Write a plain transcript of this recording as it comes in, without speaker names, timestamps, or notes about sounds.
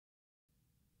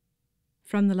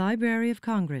From the Library of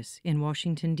Congress in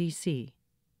Washington, D.C.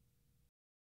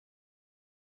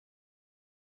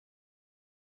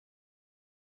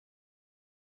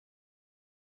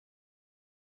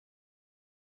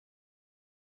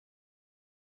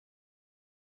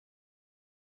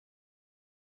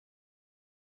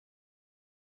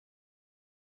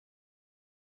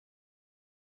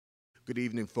 Good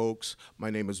evening, folks. My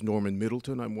name is Norman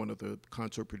Middleton. I'm one of the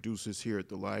concert producers here at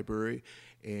the library,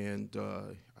 and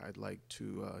I'd like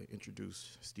to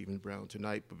introduce Stephen Brown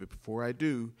tonight. But before I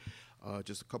do,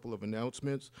 just a couple of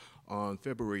announcements. On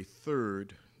February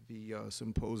 3rd, the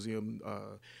symposium,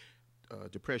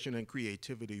 Depression and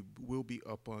Creativity, will be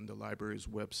up on the library's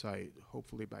website,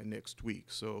 hopefully by next week.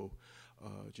 So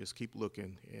just keep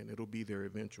looking, and it'll be there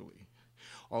eventually.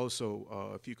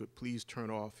 Also, if you could please turn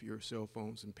off your cell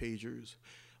phones and pagers,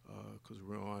 because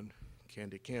we're on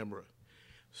candid camera.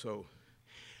 So,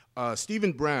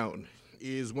 Stephen Brown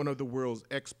is one of the world's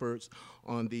experts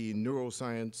on the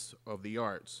neuroscience of the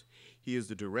arts. He is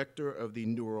the director of the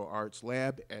Neuro Arts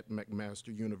Lab at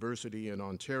McMaster University in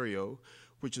Ontario,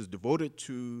 which is devoted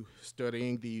to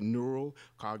studying the neural,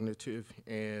 cognitive,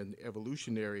 and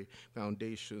evolutionary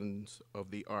foundations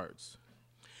of the arts.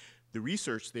 The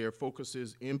research there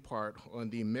focuses in part on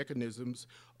the mechanisms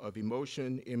of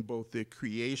emotion in both the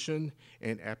creation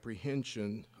and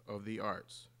apprehension of the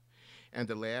arts. And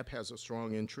the lab has a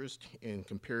strong interest in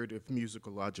comparative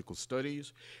musicological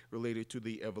studies related to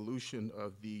the evolution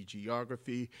of the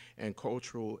geography and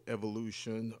cultural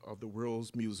evolution of the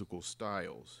world's musical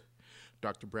styles.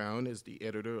 Dr. Brown is the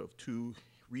editor of two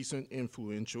recent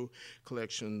influential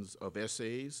collections of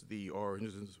essays, The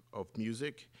Origins of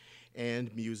Music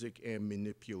and Music and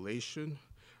Manipulation,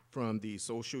 from the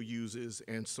Social Uses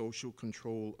and Social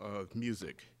Control of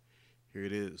Music. Here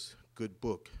it is, good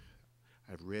book.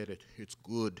 I've read it, it's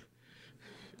good.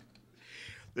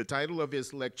 The title of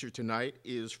his lecture tonight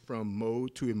is From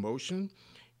Mode to Emotion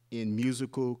in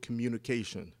Musical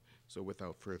Communication. So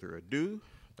without further ado,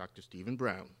 Dr. Stephen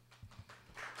Brown.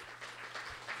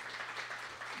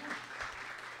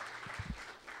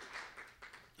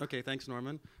 Okay, thanks,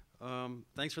 Norman.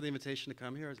 Thanks for the invitation to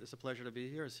come here. It's a pleasure to be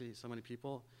here. I see so many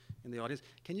people in the audience.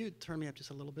 Can you turn me up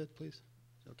just a little bit, please?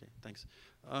 Okay, thanks.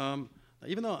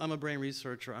 Even though I'm a brain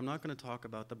researcher, I'm not going to talk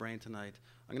about the brain tonight.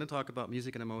 I'm going to talk about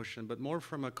music and emotion, but more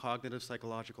from a cognitive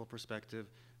psychological perspective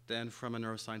than from a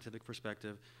neuroscientific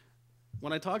perspective.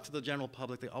 When I talk to the general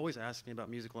public, they always ask me about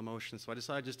musical emotion, so I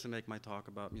decided just to make my talk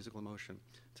about musical emotion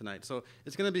tonight. So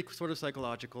it's going to be sort of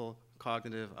psychological,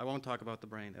 cognitive. I won't talk about the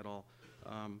brain at all.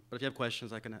 But if you have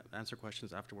questions, I can answer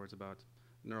questions afterwards about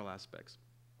neural aspects.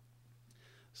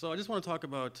 So I just want to talk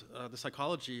about the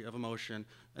psychology of emotion.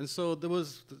 And so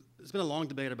there's been a long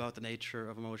debate about the nature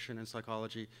of emotion and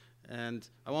psychology. And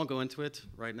I won't go into it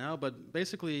right now, but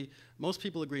basically most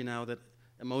people agree now that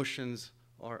emotions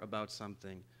are about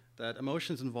something, that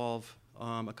emotions involve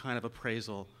a kind of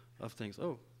appraisal of things.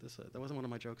 Oh, that wasn't one of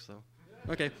my jokes, though.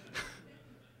 Okay.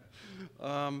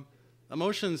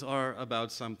 Emotions are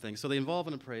about something, so they involve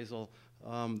an appraisal.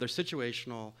 They're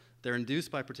situational. They're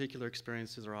induced by particular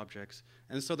experiences or objects.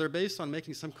 And so they're based on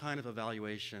making some kind of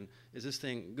evaluation. Is this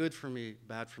thing good for me,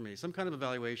 bad for me? Some kind of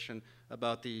evaluation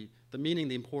about the meaning,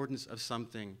 the importance of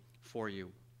something for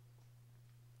you.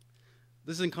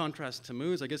 This is in contrast to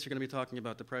moods. I guess you're going to be talking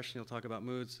about depression. You'll talk about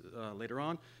moods later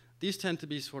on. These tend to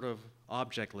be sort of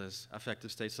objectless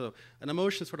affective states. So an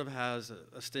emotion sort of has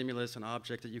a stimulus, an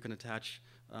object that you can attach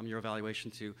your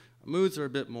evaluation to. Moods are a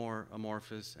bit more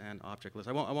amorphous and objectless.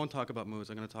 I won't talk about moods.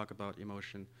 I'm going to talk about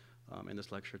emotion in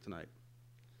this lecture tonight.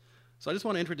 So I just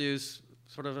want to introduce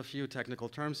sort of a few technical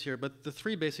terms here, but the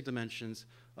three basic dimensions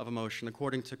of emotion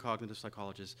according to cognitive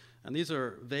psychologists. And these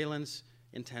are valence,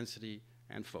 intensity,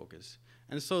 and focus.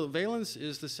 And so valence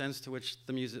is the sense to which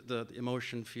the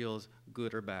emotion feels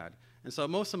good or bad. And so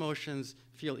most emotions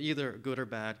feel either good or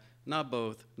bad, not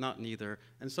both, not neither.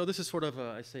 And so this is sort of,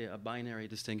 I say, a binary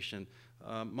distinction.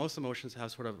 Most emotions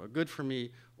have sort of a good for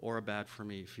me or a bad for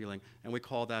me feeling, and we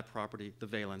call that property the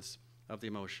valence of the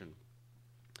emotion.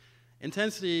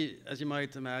 Intensity, as you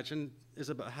might imagine, is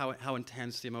about how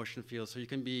intense the emotion feels. So you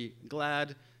can be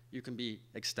glad, you can be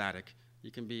ecstatic. You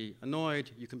can be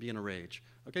annoyed, you can be in a rage.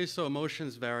 Okay, so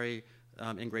emotions vary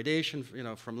in gradation,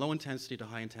 from low intensity to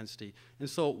high intensity. And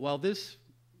so while this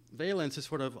valence is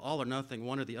sort of all or nothing,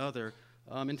 one or the other,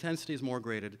 intensity is more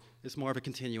graded. It's more of a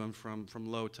continuum from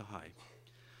low to high.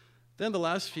 Then the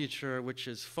last feature, which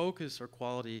is focus or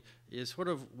quality, is sort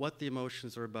of what the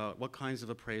emotions are about, what kinds of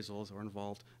appraisals are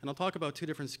involved. And I'll talk about two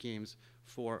different schemes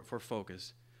for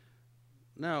focus.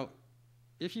 Now,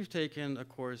 if you've taken a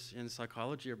course in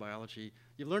psychology or biology,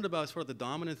 you've learned about sort of the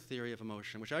dominant theory of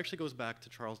emotion, which actually goes back to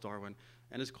Charles Darwin,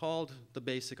 and is called the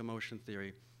basic emotion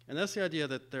theory. And that's the idea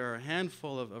that there are a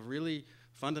handful of really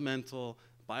fundamental,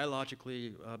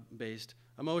 biologically based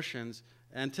emotions,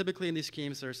 and typically in these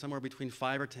schemes there are somewhere between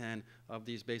 5 or 10 of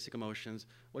these basic emotions.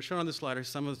 What's shown on this slide are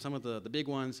some of the big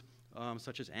ones,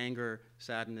 such as anger,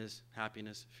 sadness,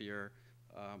 happiness, fear,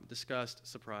 disgust,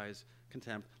 surprise,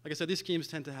 contempt. Like I said, these schemes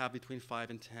tend to have between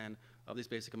 5 and 10 of these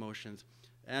basic emotions.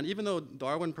 And even though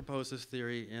Darwin proposed this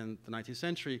theory in the 19th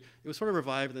century, it was sort of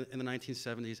revived in the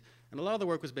 1970s. And a lot of the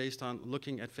work was based on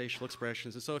looking at facial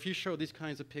expressions. And so if you show these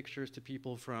kinds of pictures to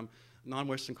people from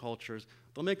non-Western cultures,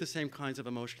 they'll make the same kinds of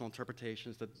emotional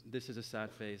interpretations, that this is a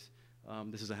sad face,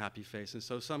 this is a happy face. And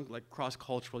so some like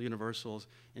cross-cultural universals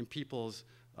in people's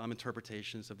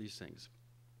interpretations of these things.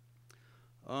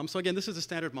 So again, this is a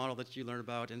standard model that you learn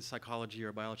about in psychology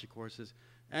or biology courses.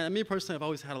 And me personally, I've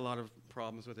always had a lot of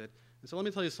problems with it. And so let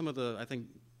me tell you some of the, I think,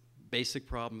 basic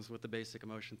problems with the basic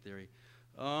emotion theory.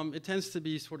 It tends to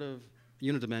be sort of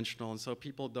unidimensional, and so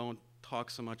people don't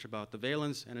talk so much about the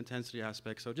valence and intensity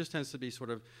aspects. So it just tends to be sort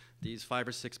of these 5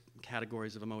 or 6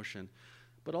 categories of emotion.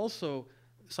 But also,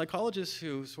 psychologists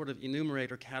who sort of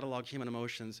enumerate or catalog human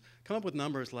emotions come up with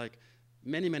numbers like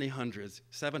many, many hundreds,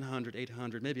 700,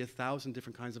 800, maybe 1,000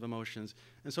 different kinds of emotions.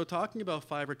 And so talking about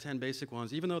 5 or 10 basic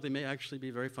ones, even though they may actually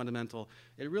be very fundamental,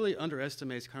 it really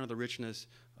underestimates kind of the richness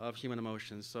of human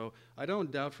emotions. So I don't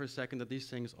doubt for a second that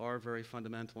these things are very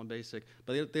fundamental and basic,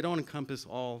 but they don't encompass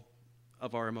all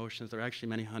of our emotions. There are actually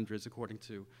many hundreds, according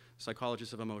to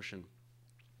psychologists of emotion.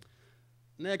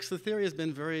 Next, the theory has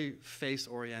been very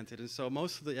face-oriented, and so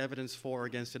most of the evidence for or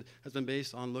against it has been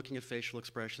based on looking at facial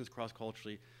expressions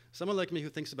cross-culturally. Someone like me who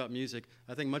thinks about music,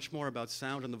 I think much more about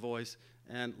sound and the voice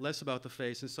and less about the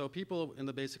face. And so people in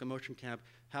the basic emotion camp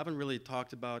haven't really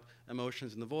talked about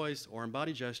emotions in the voice or in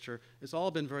body gesture. It's all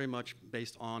been very much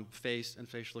based on face and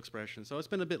facial expression. So it's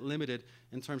been a bit limited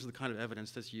in terms of the kind of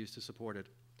evidence that's used to support it.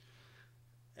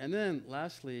 And then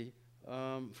lastly,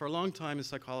 for a long time in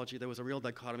psychology, there was a real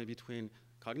dichotomy between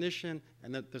cognition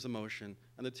and that there's emotion,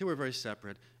 and the two are very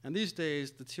separate. And these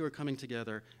days, the two are coming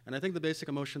together, and I think the basic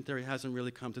emotion theory hasn't really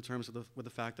come to terms with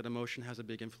the fact that emotion has a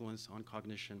big influence on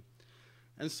cognition.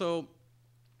 And so,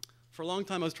 for a long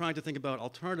time, I was trying to think about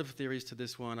alternative theories to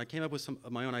this one. I came up with some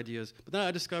of my own ideas, but then I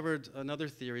discovered another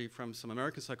theory from some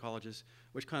American psychologists,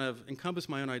 which kind of encompassed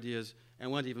my own ideas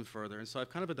and went even further. And so I've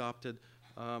kind of adopted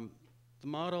the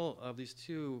model of these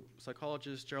two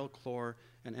psychologists, Gerald Clore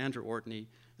and Andrew Ortony.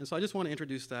 And so I just want to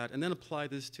introduce that and then apply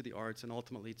this to the arts and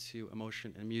ultimately to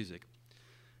emotion and music.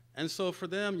 And so for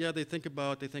them, yeah, they think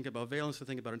about valence, they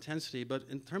think about intensity, but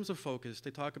in terms of focus, they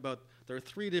talk about there are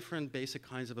 3 different basic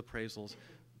kinds of appraisals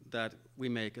that we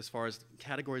make as far as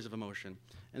categories of emotion.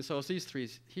 And so it's these 3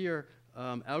 here,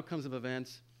 outcomes of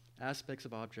events, aspects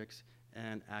of objects,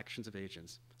 and actions of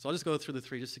agents. So I'll just go through the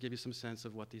 3 just to give you some sense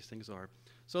of what these things are.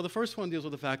 So the first one deals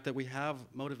with the fact that we have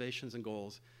motivations and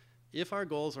goals. If our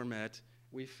goals are met,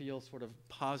 we feel sort of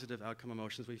positive outcome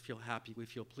emotions. We feel happy, we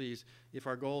feel pleased. If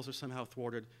our goals are somehow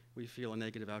thwarted, we feel a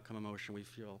negative outcome emotion. We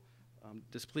feel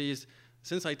displeased.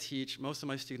 Since I teach, most of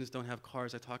my students don't have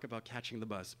cars. I talk about catching the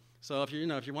bus. So if you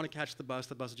want to catch the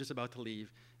bus is just about to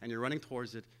leave, and you're running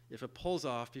towards it. If it pulls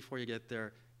off before you get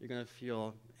there, you're going to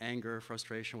feel anger,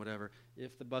 frustration, whatever.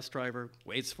 If the bus driver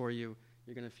waits for you,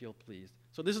 you're going to feel pleased.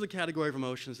 So this is the category of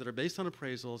emotions that are based on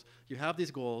appraisals. You have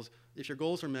these goals. If your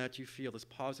goals are met, you feel this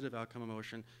positive outcome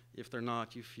emotion. If they're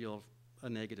not, you feel a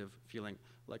negative feeling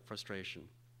like frustration.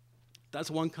 That's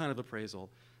one kind of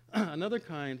appraisal. Another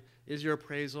kind is your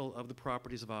appraisal of the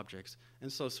properties of objects.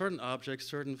 And so certain objects,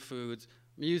 certain foods,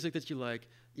 music that you like,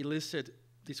 elicit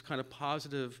these kind of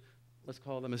positive, let's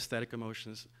call them aesthetic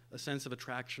emotions, a sense of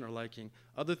attraction or liking.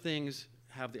 Other things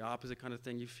have the opposite kind of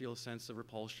thing. You feel a sense of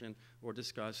repulsion or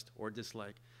disgust or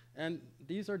dislike. And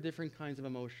these are different kinds of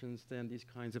emotions than these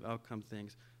kinds of outcome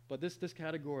things. But this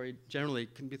category generally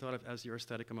can be thought of as your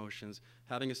aesthetic emotions,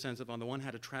 having a sense of, on the one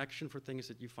hand, attraction for things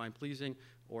that you find pleasing,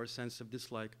 or a sense of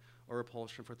dislike or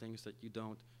repulsion for things that you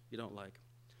don't like.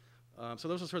 So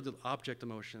those are sort of the object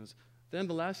emotions. Then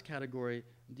the last category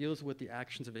deals with the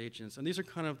actions of agents, and these are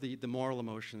kind of the moral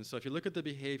emotions. So if you look at the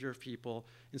behavior of people,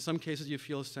 in some cases you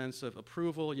feel a sense of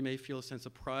approval, you may feel a sense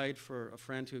of pride for a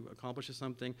friend who accomplishes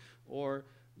something, or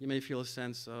you may feel a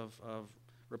sense of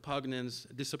repugnance,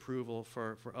 disapproval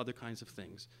for other kinds of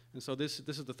things. And so this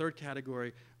is the third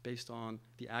category based on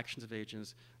the actions of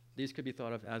agents. These could be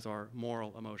thought of as our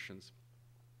moral emotions.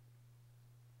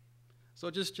 So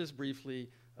just briefly,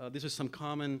 these are some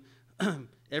common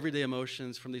everyday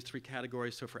emotions from these 3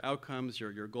 categories. So for outcomes,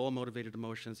 your goal-motivated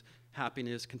emotions,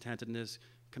 happiness, contentedness,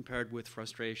 compared with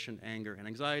frustration, anger, and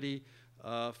anxiety.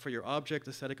 For your object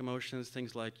aesthetic emotions,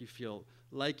 things like you feel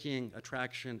liking,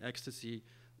 attraction, ecstasy,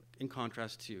 in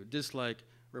contrast to dislike,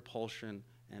 repulsion,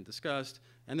 and disgust.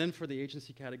 And then for the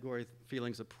agency category,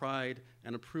 feelings of pride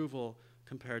and approval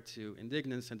compared to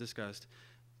indignance and disgust.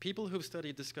 People who've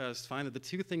studied disgust find that the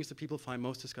two things that people find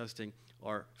most disgusting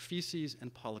are feces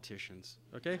and politicians,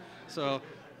 okay? So,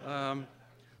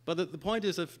 but the point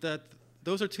is that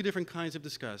those are two different kinds of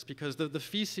disgust, because the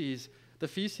feces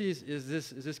is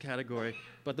this category,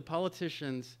 but the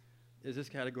politicians is this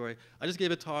category. I just gave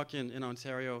a talk in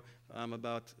Ontario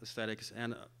about aesthetics,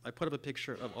 and I put up a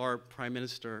picture of our Prime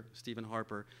Minister, Stephen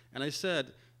Harper, and I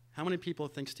said, how many people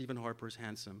think Stephen Harper is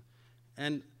handsome?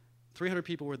 And 300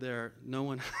 people were there,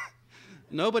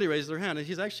 nobody raised their hand. And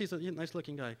he's actually a nice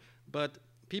looking guy, but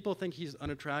people think he's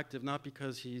unattractive, not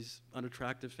because he's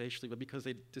unattractive facially, but because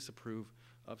they disapprove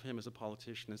of him as a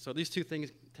politician. And so these two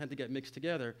things tend to get mixed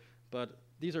together, but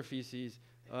these are feces.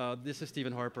 This is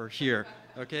Stephen Harper here,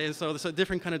 okay? And so there's a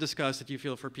different kind of disgust that you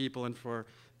feel for people and for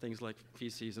things like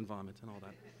feces and vomit and all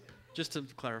that, just to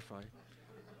clarify.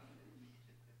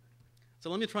 So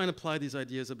let me try and apply these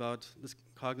ideas about this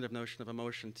cognitive notion of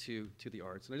emotion to the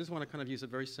arts. And I just want to kind of use a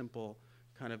very simple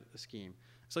kind of scheme.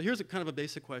 So here's a kind of a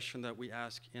basic question that we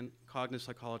ask in cognitive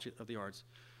psychology of the arts.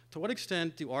 To what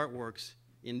extent do artworks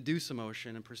induce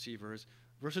emotion in perceivers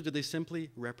versus do they simply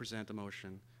represent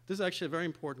emotion? This is actually a very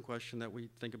important question that we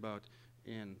think about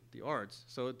in the arts.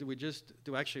 So do we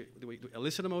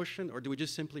elicit emotion, or do we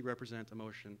just simply represent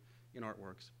emotion in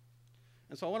artworks?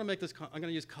 And so I want to make this, I'm going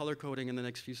to use color coding in the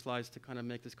next few slides to kind of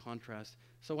make this contrast.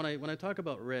 So when I talk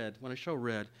about red, when I show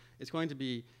red, it's going to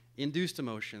be induced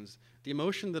emotions, the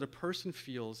emotion that a person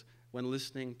feels when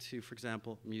listening to, for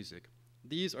example, music.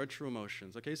 These are true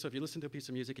emotions, okay? So if you listen to a piece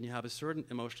of music and you have a certain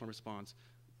emotional response,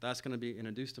 that's going to be an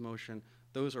induced emotion.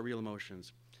 Those are real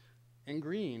emotions. In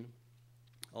green,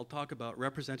 I'll talk about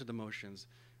represented emotions,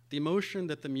 the emotion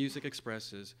that the music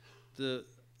expresses, the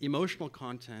emotional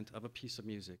content of a piece of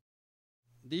music.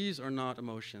 These are not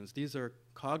emotions. These are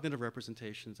cognitive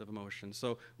representations of emotions.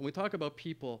 So when we talk about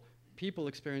people, people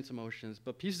experience emotions,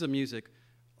 but pieces of music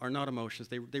are not emotions.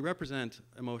 They represent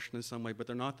emotion in some way, but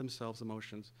they're not themselves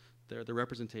emotions. They're the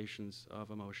representations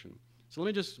of emotion. So let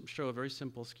me just show a very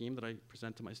simple scheme that I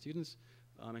present to my students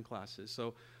in classes.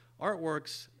 So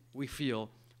artworks, we feel,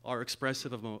 are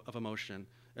expressive of emotion.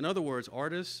 In other words,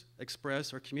 artists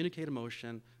express or communicate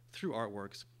emotion through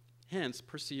artworks. Hence,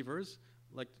 perceivers,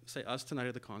 like say us tonight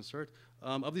at the concert,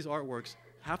 of these artworks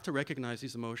have to recognize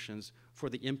these emotions for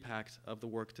the impact of the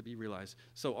work to be realized.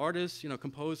 So artists,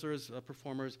 composers,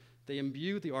 performers, they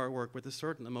imbue the artwork with a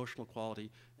certain emotional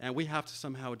quality, and we have to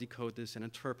somehow decode this and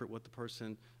interpret what the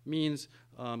person means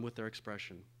with their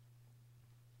expression.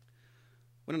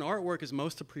 When an artwork is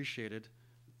most appreciated,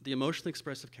 the emotionally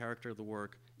expressive character of the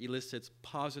work elicits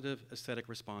positive aesthetic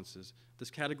responses.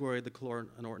 This category, the Clore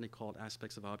and Ortony called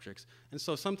aspects of objects. And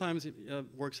so sometimes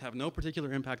works have no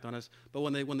particular impact on us, but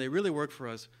when they really work for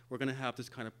us, we're going to have this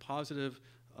kind of positive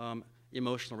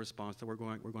emotional response that we're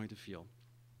going to feel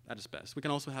at its best. We can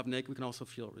also have we can also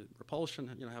feel repulsion,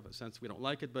 have a sense we don't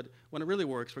like it, but when it really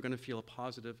works, we're going to feel a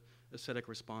positive aesthetic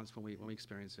response when we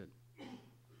experience it.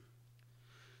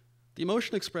 The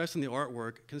emotion expressed in the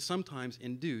artwork can sometimes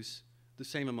induce the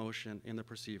same emotion in the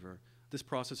perceiver. This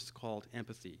process is called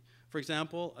empathy. For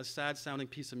example, a sad-sounding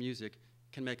piece of music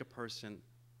can make a person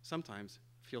sometimes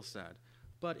feel sad,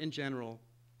 but in general,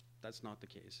 that's not the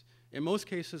case. In most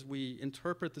cases, we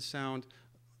interpret the sound,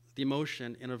 the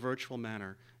emotion, in a virtual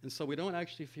manner, and so we don't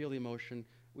actually feel the emotion,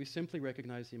 we simply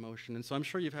recognize the emotion. And so I'm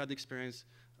sure you've had the experience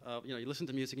you listen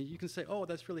to music and you can say, oh,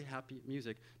 that's really happy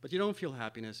music, but you don't feel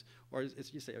happiness, or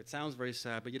you say it sounds very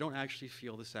sad, but you don't actually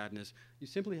feel the sadness. You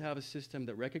simply have a system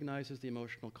that recognizes the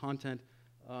emotional content.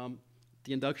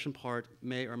 The induction part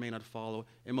may or may not follow.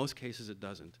 In most cases, it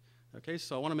doesn't. Okay,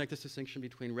 so I want to make this distinction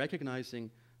between recognizing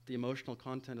the emotional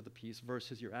content of the piece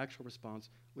versus your actual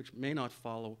response, which may not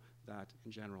follow that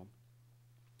in general.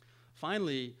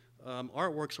 Finally,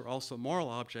 artworks are also moral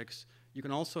objects. You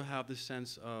can also have this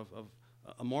sense of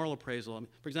a moral appraisal.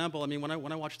 For example, when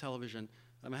I watch television,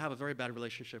 I have a very bad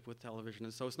relationship with television,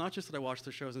 and so it's not just that I watch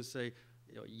the shows and say,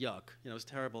 yuck, it's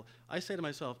terrible. I say to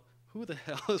myself, who the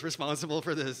hell is responsible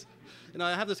for this?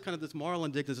 I have this moral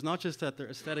indignance. It's not just that they're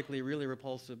aesthetically really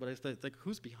repulsive, but it's like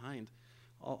who's behind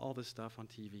all this stuff on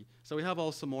TV? So we have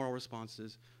also moral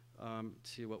responses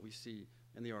to what we see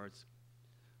in the arts.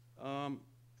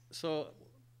 So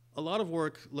a lot of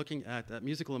work looking at that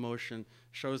musical emotion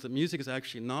shows that music is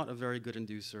actually not a very good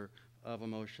inducer of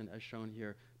emotion, as shown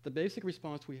here. The basic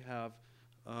response we have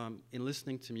in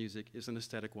listening to music is an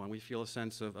aesthetic one. We feel a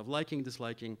sense of liking,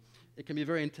 disliking. It can be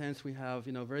very intense. We have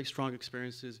very strong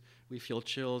experiences. We feel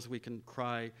chills. We can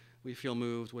cry. We feel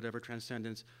moved, whatever,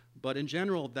 transcendence. But in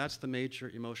general, that's the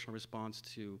major emotional response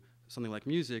to something like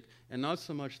music, and not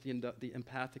so much the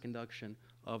empathic induction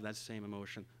of that same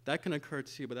emotion. That can occur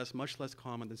too, but that's much less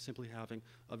common than simply having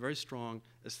a very strong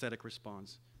aesthetic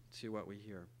response to what we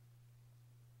hear.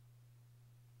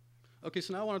 Okay,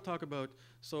 so now I want to talk about,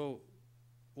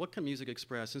 what can music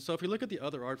express? And so if you look at the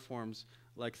other art forms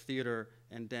like theater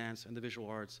and dance and the visual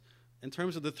arts, in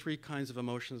terms of the three kinds of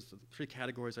emotions, the three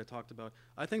categories I talked about,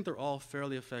 I think they're all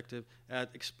fairly effective at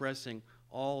expressing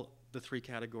all the three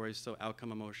categories, so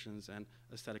outcome emotions and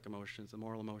aesthetic emotions and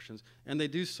moral emotions. And they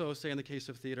do so, say in the case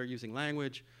of theater, using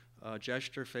language,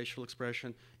 gesture, facial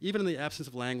expression. Even in the absence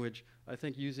of language, I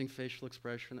think using facial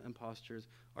expression and postures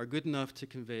are good enough to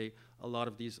convey a lot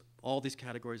of all these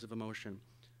categories of emotion.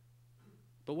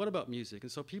 But what about music?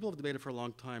 And so people have debated for a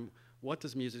long time, what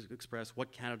does music express?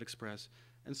 What can it express?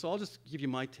 And so I'll just give you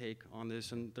my take on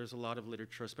this, and there's a lot of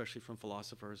literature, especially from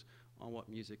philosophers, on what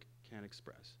music can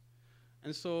express.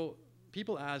 And so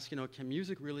people ask, can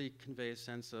music really convey a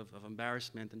sense of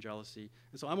embarrassment and jealousy?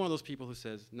 And so I'm one of those people who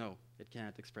says, no, it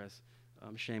can't express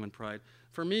shame and pride.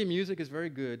 For me, music is very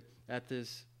good at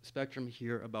this spectrum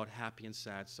here about happy and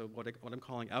sad. So what I'm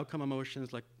calling outcome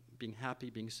emotions, like being happy,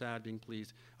 being sad, being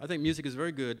pleased. I think music is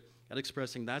very good at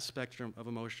expressing that spectrum of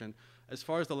emotion. As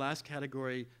far as the last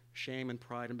category, shame and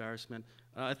pride, embarrassment,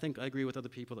 I think I agree with other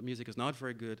people that music is not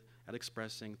very good at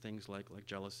expressing things like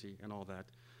jealousy and all that.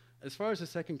 As far as the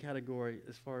second category,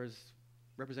 as far as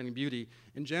representing beauty,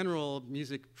 in general,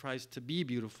 music tries to be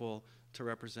beautiful to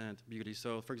represent beauty.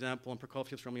 So, for example, in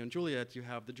Prokofiev's Romeo and Juliet, you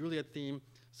have the Juliet theme.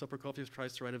 So Prokofiev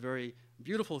tries to write a very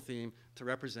beautiful theme to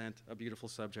represent a beautiful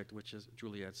subject, which is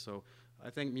Juliet. So I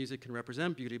think music can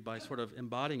represent beauty by sort of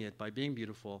embodying it, by being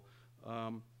beautiful.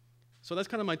 So that's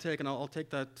kind of my take, and I'll take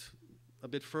that a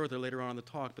bit further later on in the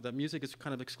talk, but that music is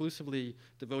kind of exclusively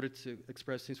devoted to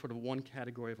expressing sort of one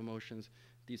category of emotions,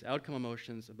 these outcome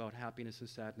emotions about happiness and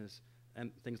sadness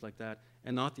and things like that,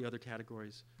 and not the other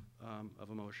categories of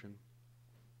emotion.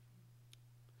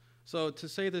 So to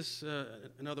say this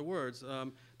in other words,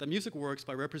 that music works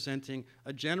by representing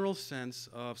a general sense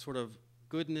of sort of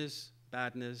goodness,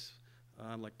 badness,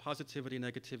 like positivity,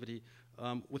 negativity,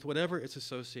 with whatever it's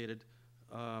associated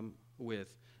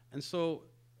with. And so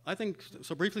I think,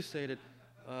 so briefly stated,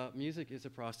 music is a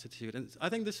prostitute. And I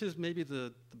think this is maybe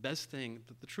the best thing,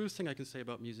 the truest thing I can say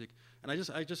about music. And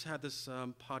I just had this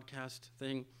podcast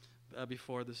thing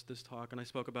before this talk, and I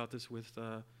spoke about this with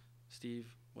Steve,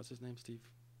 what's his name, Steve?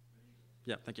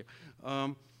 Yeah, thank you.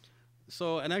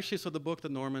 So the book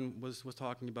that Norman was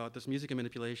talking about, this music and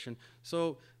manipulation.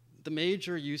 So the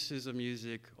major uses of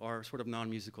music are sort of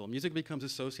non-musical. Music becomes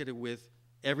associated with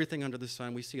everything under the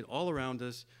sun. We see it all around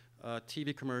us,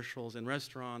 TV commercials and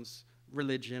restaurants,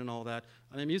 religion and all that.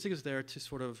 I mean, music is there to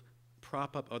sort of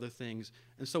prop up other things.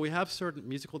 And so we have certain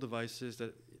musical devices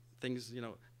that things,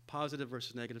 positive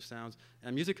versus negative sounds,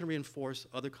 and music can reinforce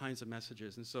other kinds of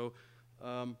messages. And so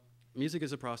music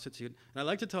is a prostitute. And I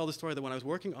like to tell the story that when I was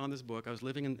working on this book, I was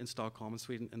living in Stockholm, in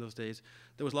Sweden in those days,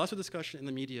 there was lots of discussion in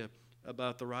the media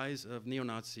about the rise of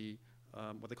neo-Nazi,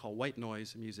 what they call white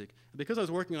noise music. And because I was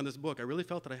working on this book, I really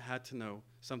felt that I had to know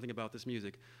something about this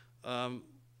music.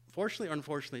 Fortunately or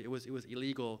unfortunately, it was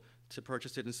illegal to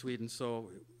purchase it in Sweden, so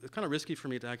it's kind of risky for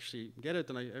me to actually get it,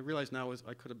 and I realize now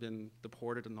I could have been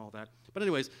deported and all that. But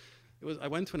anyways, I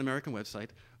went to an American website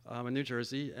in New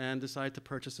Jersey and decided to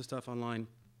purchase the stuff online.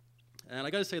 And I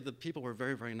got to say, the people were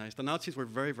very, very nice. The Nazis were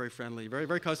very, very friendly, very,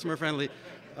 very customer friendly.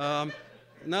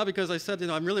 Now, because I said,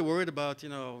 I'm really worried about,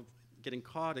 getting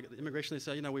caught. Immigration, they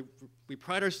said, we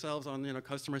pride ourselves on,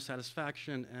 customer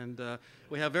satisfaction, and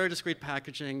we have very discreet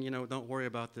packaging. Don't worry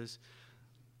about this.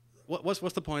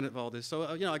 What's the point of all this? So,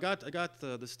 I got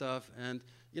the stuff, and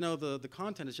the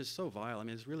content is just so vile. I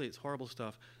mean, it's horrible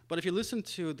stuff. But if you listen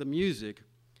to the music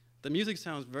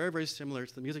sounds very, very similar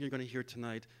to the music you're going to hear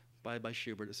tonight by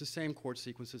Schubert. It's the same chord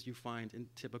sequences you find in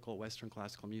typical Western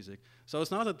classical music. So it's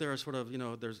not that there are sort of,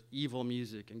 there's evil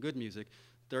music and good music.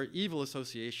 There are evil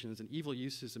associations and evil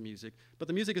uses of music, but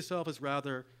the music itself is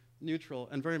rather neutral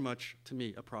and very much, to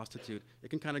me, a prostitute. It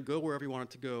can kind of go wherever you want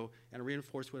it to go and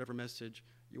reinforce whatever message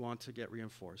you want to get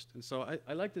reinforced. And so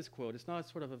I like this quote. It's not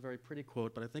sort of a very pretty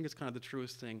quote, but I think it's kind of the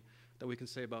truest thing that we can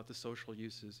say about the social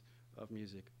uses of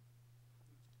music.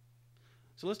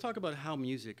 So let's talk about how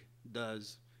music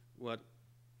does what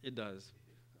it does.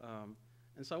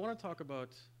 And so I want to talk about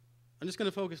I'm just going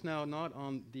to focus now not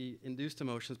on the induced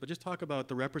emotions, but just talk about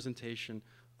the representation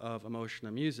of emotion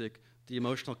in music, the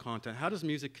emotional content. How does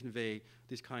music convey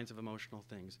these kinds of emotional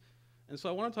things? And so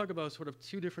I want to talk about sort of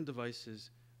two different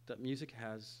devices that music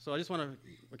has. So I just want to,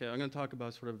 okay, I'm going to talk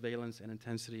about sort of valence and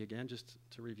intensity again, just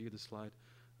to review the slide.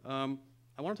 I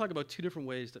want to talk about two different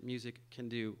ways that music can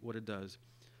do what it does.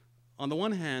 On the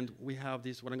one hand, we have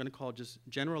these, what I'm going to call just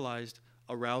generalized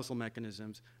arousal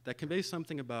mechanisms that convey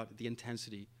something about the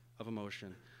intensity of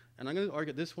emotion. And I'm going to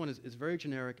argue this one is very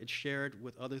generic. It's shared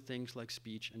with other things like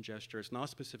speech and gesture. It's not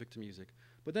specific to music.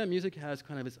 But then music has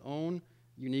kind of its own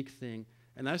unique thing,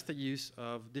 and that's the use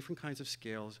of different kinds of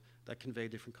scales that convey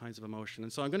different kinds of emotion.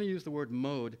 And so I'm going to use the word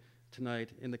mode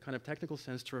tonight in the kind of technical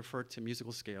sense to refer to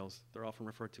musical scales. They're often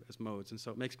referred to as modes. And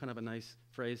so it makes kind of a nice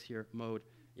phrase here, mode,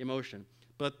 emotion.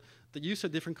 But the use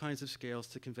of different kinds of scales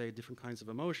to convey different kinds of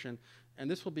emotion, and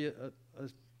this will be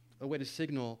a way to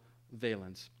signal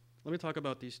valence. Let me talk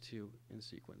about these two in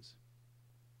sequence.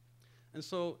 And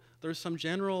so there's some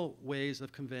general ways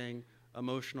of conveying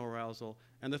emotional arousal,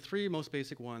 and the three most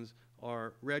basic ones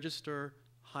are register,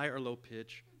 high or low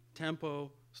pitch,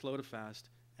 tempo, slow to fast,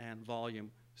 and volume,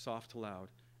 soft to loud.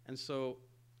 And so,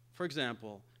 for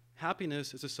example,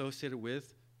 happiness is associated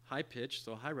with high pitch,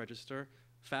 so high register,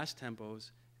 fast tempos,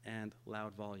 and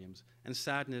loud volumes. And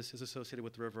sadness is associated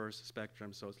with the reverse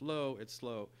spectrum, so it's low, it's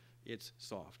slow, it's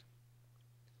soft.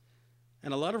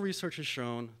 And a lot of research has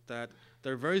shown that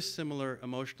there are very similar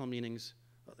emotional meanings,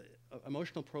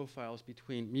 emotional profiles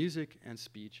between music and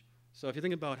speech. So if you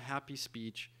think about happy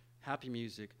speech, happy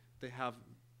music, they have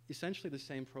essentially the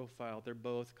same profile. They're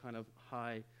both kind of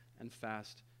high and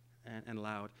fast and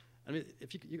loud. I mean,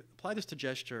 if you apply this to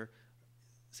gesture,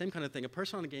 same kind of thing. A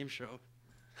person on a game show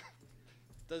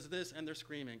does this and they're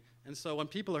screaming. And so when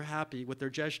people are happy with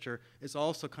their gesture, it's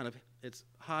also kind of, it's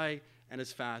high and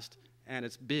it's fast and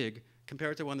it's big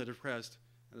compared to when they're depressed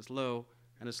and it's low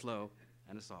and it's slow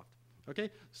and it's soft. Okay,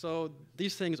 so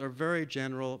these things are very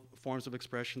general forms of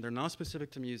expression. They're not specific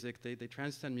to music. They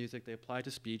transcend music. They apply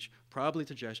to speech, probably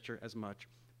to gesture as much.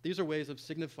 These are ways of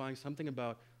signifying something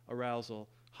about arousal,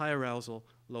 high arousal,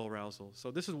 low arousal.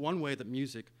 So this is one way that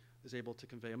music is able to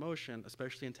convey emotion,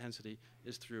 especially intensity,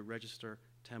 is through register,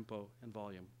 tempo, and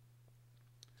volume.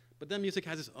 But then music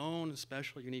has its own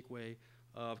special, unique way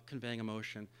of conveying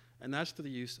emotion, and that's through the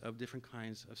use of different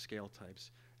kinds of scale types.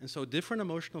 And so different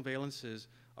emotional valences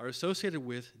are associated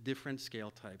with different scale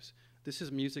types. This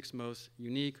is music's most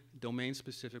unique,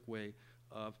 domain-specific way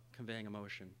of conveying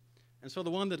emotion. And so the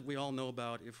one that we all know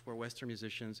about if we're Western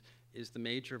musicians is the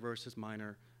major versus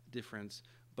minor difference.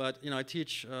 But I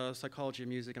teach psychology of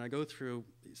music, and I go through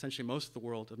essentially most of the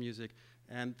world of music,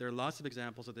 and there are lots of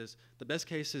examples of this. The best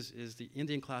case is the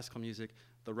Indian classical music,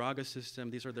 the raga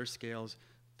system. These are their scales.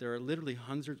 There are literally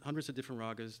hundreds of different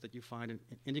ragas that you find in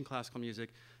Indian classical music,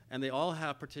 and they all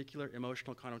have particular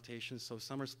emotional connotations. So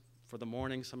some are for the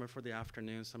morning, some are for the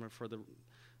afternoon, some are for the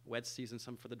wet season,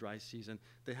 some for the dry season.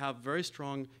 They have very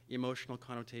strong emotional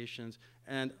connotations,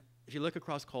 and if you look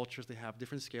across cultures, they have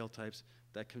different scale types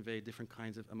that convey different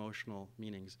kinds of emotional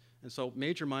meanings. And so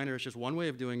major, minor is just one way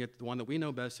of doing it, the one that we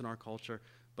know best in our culture,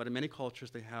 but in many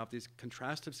cultures they have these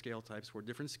contrastive scale types where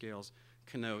different scales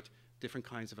connote different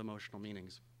kinds of emotional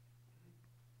meanings.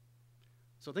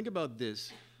 So think about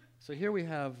this. So here we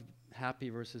have happy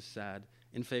versus sad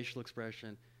in facial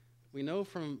expression. We know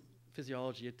from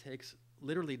physiology it takes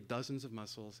literally dozens of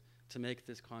muscles to make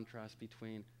this contrast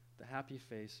between the happy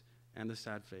face and the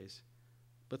sad face.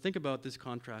 But think about this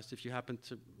contrast if you happen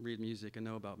to read music and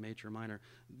know about major and minor.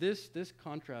 This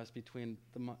contrast between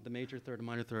the major third and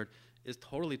minor third is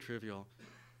totally trivial.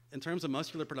 In terms of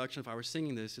muscular production, if I were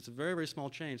singing this, it's a very, very small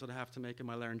change that I have to make in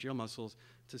my laryngeal muscles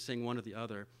to sing one or the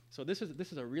other. So this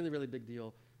is a really, really big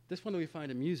deal. This one that we find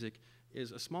in music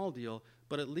is a small deal,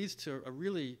 but it leads to a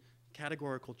really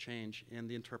categorical change in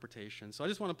the interpretation. So I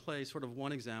just want to play sort of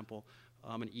one example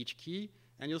in each key,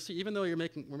 and you'll see even though we're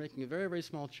making a very, very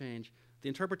small change, the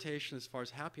interpretation as far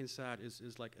as happy and sad is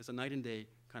a night and day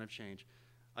kind of change.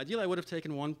 Ideally, I would have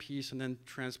taken one piece and then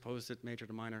transposed it major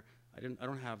to minor. I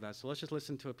don't have that. So let's just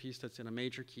listen to a piece that's in a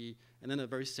major key and then a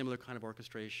very similar kind of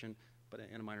orchestration, but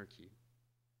in a minor key.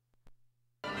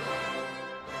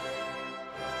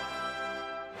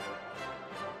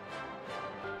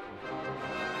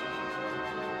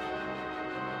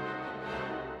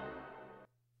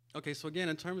 Okay, so again,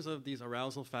 in terms of these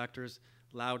arousal factors,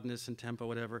 loudness and tempo,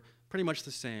 whatever, pretty much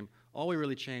the same. All we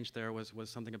really changed there was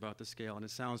something about the scale, and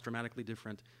it sounds dramatically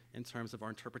different in terms of our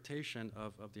interpretation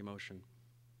of the emotion.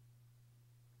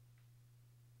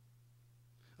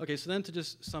 Okay, so then to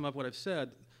just sum up what I've said,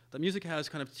 the music has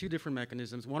kind of two different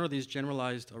mechanisms. One are these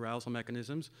generalized arousal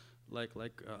mechanisms, like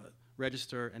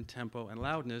register and tempo and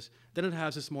loudness. Then it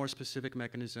has this more specific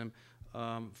mechanism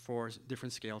for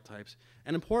different scale types.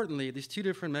 And importantly, these two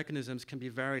different mechanisms can be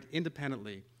varied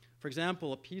independently. For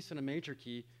example, a piece in a major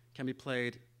key can be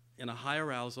played in a high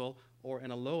arousal or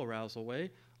in a low arousal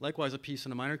way. Likewise, a piece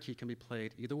in a minor key can be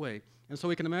played either way. And so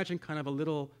we can imagine kind of a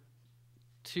little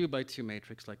 2x2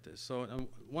 matrix like this. So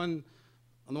on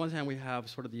the one hand, we have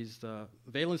sort of these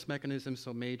valence mechanisms,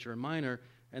 so major and minor,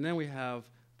 and then we have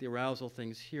the arousal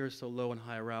things here, so low and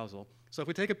high arousal. So if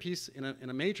we take a piece in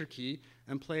a major key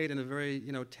and play it in a very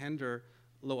tender,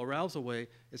 low arousal way,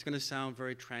 it's going to sound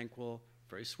very tranquil,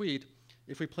 very sweet.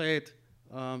 If we play it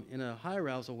in a high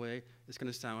arousal way, it's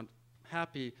going to sound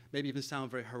happy, maybe even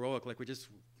sound very heroic, like we just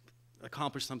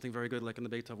accomplished something very good, like in the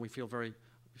Beethoven, we feel very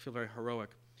heroic.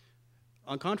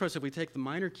 On contrast, if we take the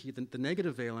minor key, the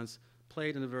negative valence,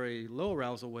 played in a very low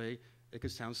arousal way, it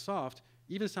could sound soft,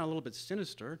 even sound a little bit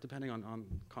sinister, depending on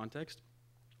context.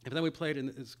 If then we play it in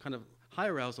this kind of high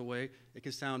arousal way, it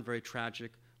can sound very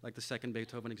tragic, like the second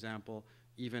Beethoven example,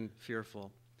 even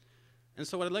fearful. And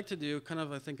so what I'd like to do, kind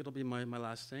of, I think it'll be my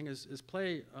last thing, is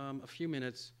play a few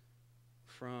minutes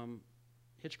from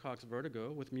Hitchcock's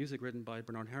Vertigo with music written by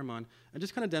Bernard Herrmann, and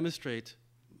just kind of demonstrate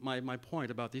my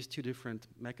point about these two different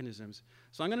mechanisms.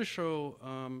 So I'm going to show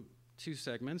two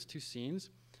segments, two scenes,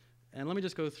 and let me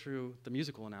just go through the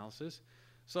musical analysis.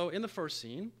 So in the first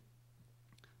scene,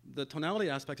 the tonality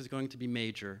aspect is going to be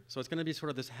major. So it's going to be sort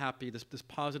of this happy, this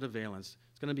positive valence.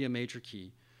 It's going to be a major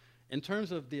key. In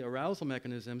terms of the arousal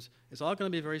mechanisms, it's all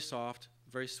going to be very soft,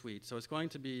 very sweet. So it's going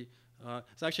to be,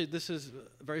 this is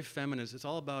very feminist. It's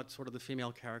all about sort of the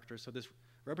female character. So this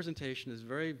representation is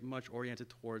very much oriented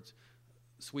towards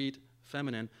sweet,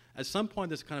 feminine. At some point,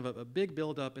 there's kind of a big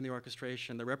build-up in the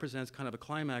orchestration that represents kind of a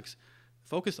climax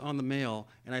focused on the male,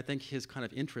 and I think his kind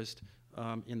of interest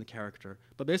in the character.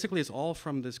 But basically, it's all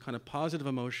from this kind of positive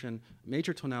emotion,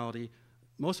 major tonality.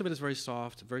 Most of it is very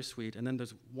soft, very sweet, and then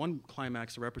there's one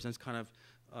climax that represents kind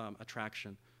of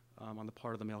attraction on the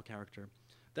part of the male character.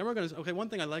 Then we're going to, one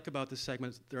thing I like about this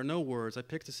segment is there are no words. I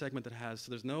picked a segment that has,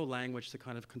 so there's no language to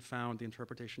kind of confound the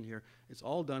interpretation here. It's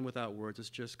all done without words. It's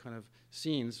just kind of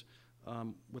scenes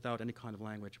without any kind of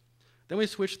language. Then we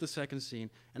switch to the second scene.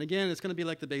 And again, it's going to be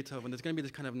like the Beethoven. There's going to be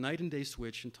this kind of night and day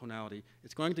switch in tonality.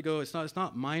 It's going to go, it's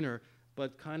not minor,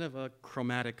 but kind of a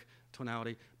chromatic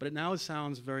tonality. But now it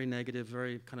sounds very negative,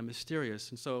 very kind of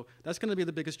mysterious. And so that's going to be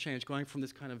the biggest change, going from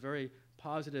this kind of very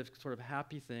positive, sort of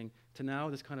happy thing to now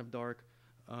this kind of dark,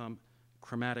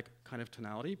 chromatic kind of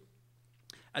tonality.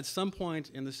 At some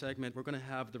point in the segment, we're going to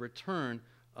have the return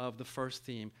of the first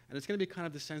theme. And it's going to be kind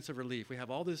of the sense of relief. We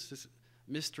have all this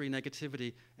mystery,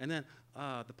 negativity, and then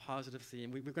the positive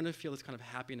theme. We're going to feel this kind of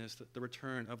happiness, the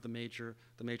return of the major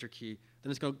key.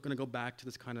 Then it's going to go back to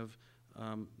this kind of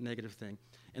negative thing.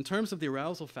 In terms of the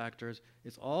arousal factors,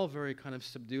 it's all very kind of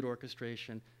subdued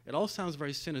orchestration. It all sounds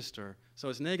very sinister. So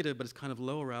it's negative, but it's kind of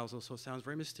low arousal, so it sounds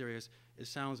very mysterious. It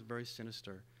sounds very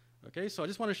sinister. Okay, so I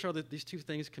just want to show that these two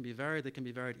things can be varied. They can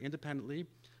be varied independently.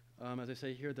 As I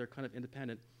say here, they're kind of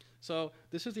independent. So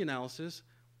this is the analysis.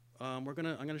 I'm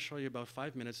going to show you about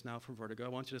 5 minutes now from Vertigo. I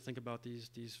want you to think about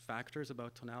these factors,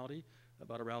 about tonality,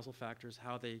 about arousal factors,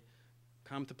 how they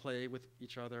come to play with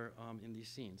each other in these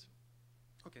scenes.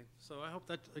 Okay, so I hope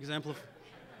that example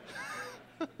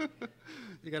of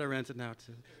you got to rent it now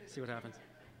to see what happens.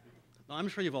 No, I'm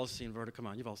sure you've all seen Vertigo. Come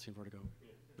on, you've all seen Vertigo.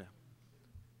 Yeah,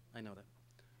 I know that.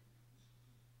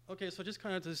 Okay, so just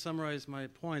kind of to summarize my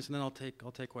points, and then I'll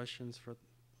take questions for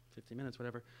 15 minutes,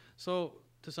 whatever. So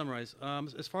to summarize,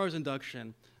 as far as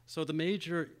induction, so the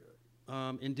major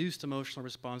induced emotional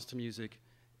response to music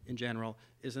in general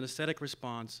is an aesthetic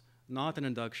response, not an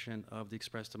induction of the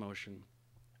expressed emotion.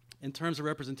 In terms of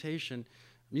representation,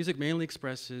 music mainly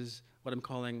expresses what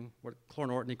Clore and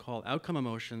Ortony call outcome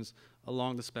emotions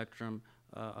along the spectrum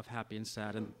of happy and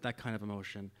sad and that kind of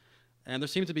emotion. And there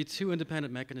seem to be two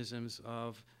independent mechanisms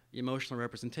of emotional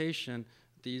representation,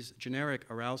 these generic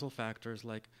arousal factors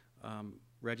like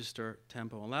register,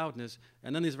 tempo, and loudness,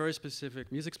 and then these very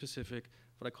specific, music-specific,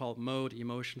 what I call mode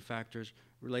emotion factors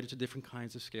related to different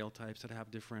kinds of scale types that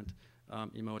have different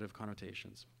emotive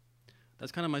connotations.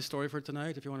 That's kind of my story for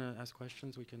tonight. If you want to ask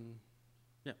questions, we can,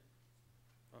 yeah.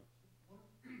 One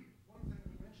thing,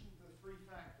 you mentioned the three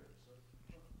factors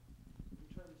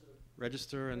in terms of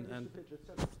register and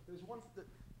there's one that,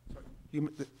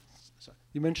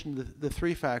 you mentioned the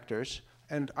three factors,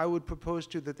 and I would propose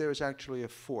to you that there is actually a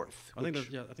fourth. I think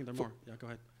there are more. Yeah, go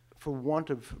ahead. For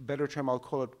want of a better term, I'll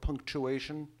call it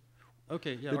punctuation.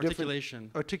 Okay, yeah, The different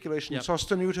articulation. Articulation, Yep.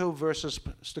 sostenuto versus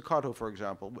staccato, for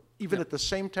example. Even Yep. at the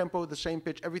same tempo, the same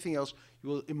pitch, everything else, you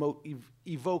will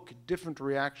evoke different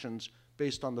reactions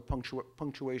based on the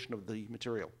punctuation of the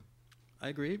material. I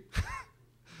agree.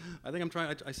 I think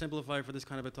I simplify for this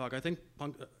kind of a talk. I think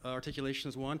articulation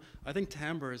is one. I think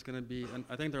timbre is going to be, and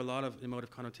I think there are a lot of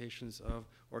emotive connotations of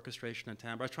orchestration and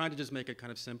timbre. I was trying to just make it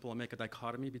kind of simple and make a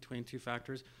dichotomy between two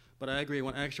factors. But I agree,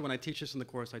 when I teach this in the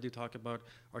course, I do talk about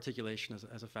articulation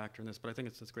as a factor in this. But I think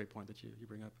it's a great point that you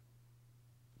bring up.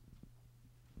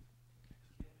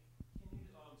 Can you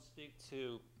speak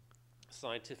to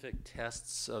scientific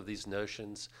tests of these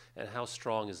notions, and how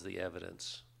strong is the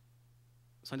evidence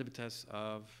Scientific tests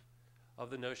of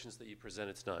the notions that you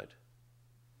presented tonight?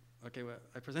 Okay, well,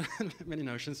 I presented many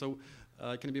notions, so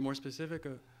can you be more specific?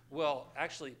 Well,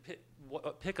 actually,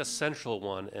 pick a central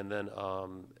one, and then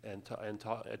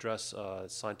address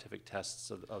scientific tests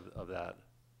of that.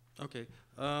 Okay,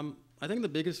 I think the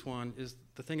biggest one is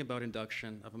the thing about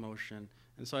induction of emotion,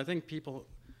 and so I think people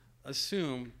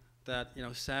assume that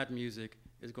sad music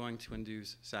is going to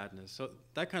induce sadness. So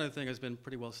that kind of thing has been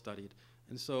pretty well studied,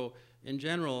 and so in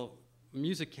general,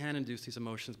 music can induce these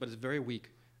emotions, but it's very weak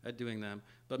at doing them.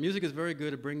 But music is very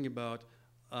good at bringing about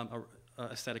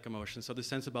aesthetic emotions. So the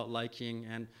sense about liking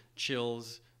and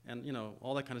chills and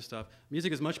all that kind of stuff.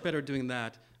 Music is much better at doing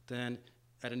that than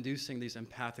at inducing these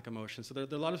empathic emotions. So there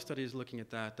are a lot of studies looking at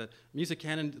that music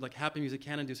can, like happy music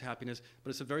can induce happiness,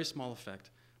 but it's a very small effect.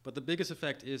 But the biggest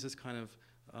effect is this kind of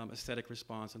aesthetic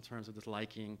response in terms of this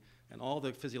liking and all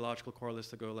the physiological correlates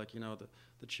that go like,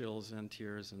 the chills and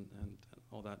tears and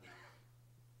all that.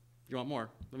 You want more?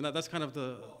 I mean, that's kind of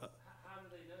the... How do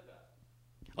they know that?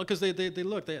 Oh, because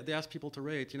they ask people to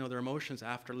rate, their emotions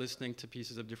after listening to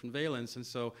pieces of different valence, and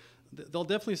so they'll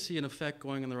definitely see an effect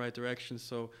going in the right direction.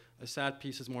 So a sad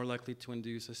piece is more likely to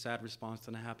induce a sad response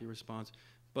than a happy response.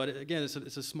 But again, it's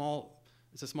a small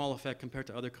effect compared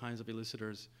to other kinds of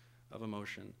elicitors of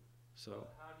emotion. So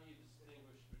how do you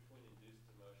distinguish between induced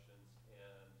emotions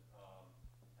and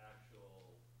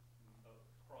actual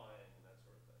crying and that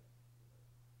sort of thing?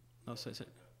 no, say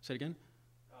it again.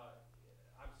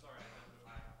 I'm sorry,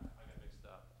 I got mixed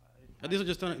up. These are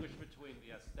just distinguish between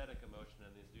the aesthetic emotion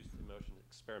and the induced emotion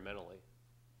experimentally.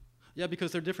 Yeah,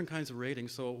 because there are different kinds of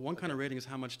ratings. So one kind of rating is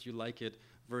how much do you like it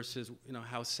versus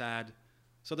how sad.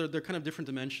 So they're kind of different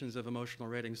dimensions of emotional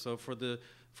rating. So for the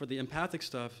empathic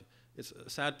stuff, it's a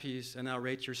sad piece, and now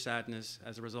rate your sadness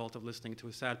as a result of listening to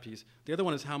a sad piece. The other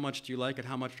one is how much do you like it,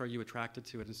 how much are you attracted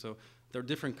to it, and so there are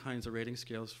different kinds of rating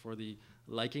scales for the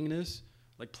likingness,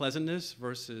 like pleasantness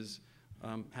versus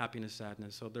happiness,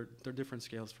 sadness. So they're different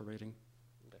scales for rating.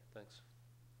 Okay, thanks.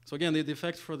 So again, the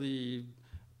effects for the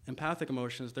empathic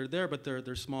emotions, they're there, but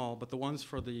they're small. But the ones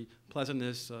for the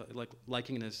pleasantness, like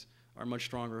likingness, are much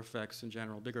stronger effects in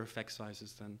general, bigger effect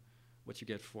sizes than what you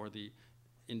get for the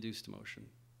induced emotion.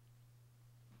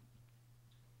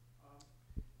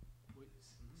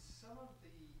 Some of the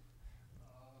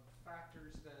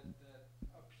factors that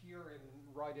appear in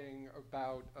writing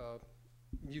about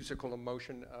musical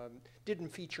emotion didn't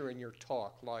feature in your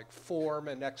talk, like form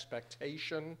and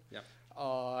expectation, Yep.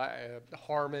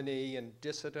 Harmony and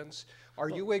dissonance. Are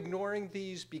you ignoring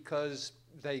these because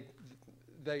they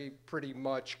pretty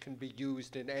much can be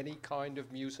used in any kind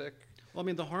of music? Well, I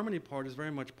mean, the harmony part is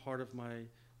very much part of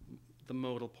the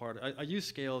modal part. I use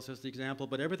scales as the example,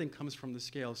 but everything comes from the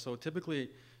scale. So typically,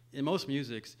 in most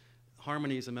musics,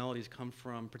 harmonies and melodies come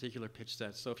from particular pitch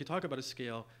sets. So if you talk about a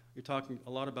scale, you're talking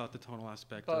a lot about the tonal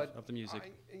aspect of the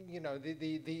music.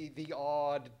 The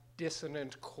odd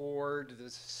dissonant chord, the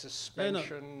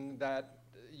suspension, that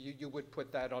you would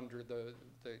put that under the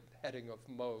heading of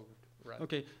mode, right?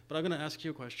 Okay, but I'm going to ask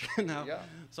you a question now. Yeah.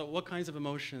 So what kinds of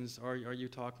emotions are you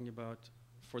talking about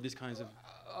for these kinds of...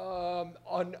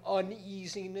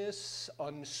 Uneasiness,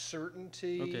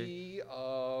 uncertainty,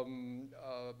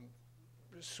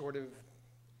 sort of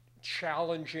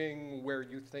challenging where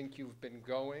you think you've been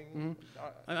going. Mm-hmm.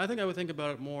 I think I would think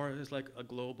about it more as like a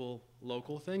global,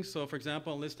 local thing. So for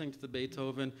example, listening to the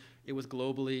Beethoven, it was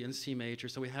globally in C major,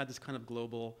 so we had this kind of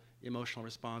global emotional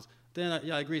response. Then,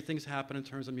 I agree, things happen in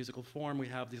terms of musical form. We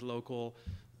have these local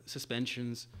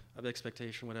suspensions of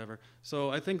expectation, whatever. So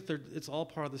I think it's all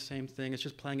part of the same thing. It's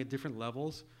just playing at different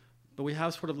levels. But we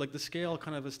have sort of like the scale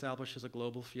kind of establishes a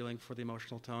global feeling for the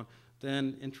emotional tone.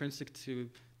 Then intrinsic to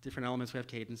different elements, we have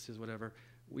cadences, whatever.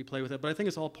 We play with it. But I think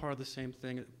it's all part of the same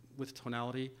thing with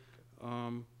tonality.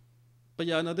 But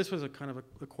yeah, no, this was a kind of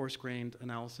a coarse-grained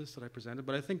analysis that I presented.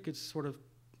 But I think it's sort of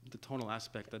the tonal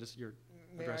aspect that is you're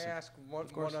addressing. May I ask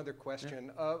one other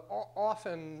question? Yeah.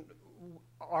 Often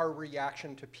our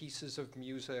reaction to pieces of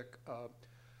music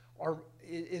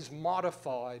is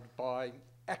modified by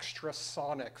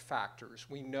extrasonic factors.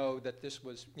 We know that this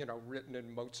was, written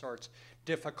in Mozart's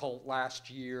difficult last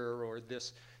year, or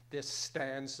this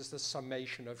stands as the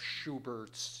summation of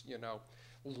Schubert's,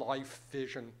 life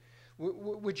vision.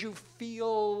 Would you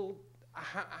feel,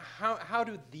 how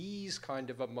do these kind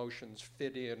of emotions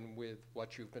fit in with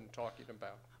what you've been talking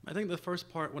about? I think the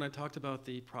first part, when I talked about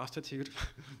the prostitute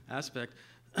aspect,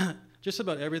 just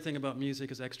about everything about music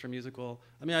is extra musical.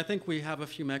 I mean, I think we have a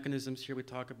few mechanisms here. We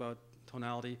talk about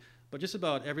tonality, but just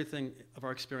about everything of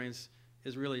our experience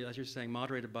is really, as you're saying,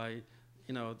 moderated by,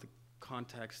 the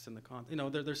context and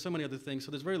there's so many other things.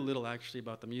 So there's very little actually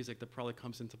about the music that probably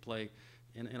comes into play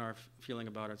in our feeling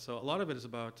about it. So a lot of it is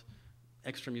about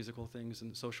extra musical things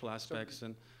and social aspects.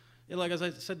 And like as I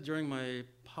said during my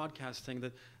podcast thing,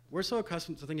 that we're so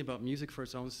accustomed to thinking about music for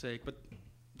its own sake, but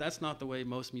that's not the way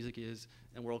most music is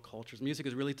in world cultures. Music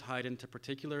is really tied into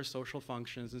particular social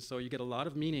functions, and so you get a lot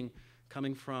of meaning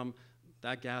coming from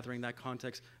that gathering, that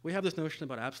context. We have this notion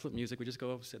about absolute music. We just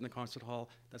go sit in the concert hall,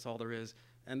 that's all there is.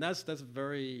 And that's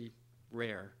very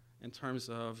rare in terms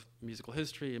of musical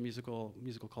history and musical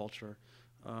culture,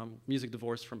 music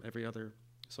divorced from every other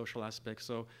social aspect.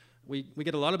 So we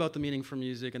get a lot about the meaning from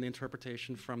music and the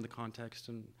interpretation from the context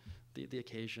and the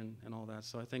occasion and all that.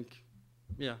 So I think,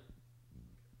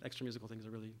 extra musical things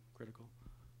are really critical.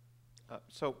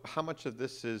 So how much of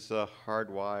this is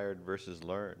hardwired versus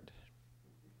learned?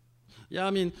 Yeah, I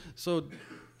mean, so,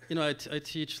 I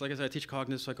teach, like I said, I teach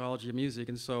cognitive psychology of music,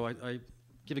 and so I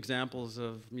give examples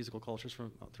of musical cultures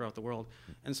from throughout the world.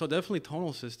 And so definitely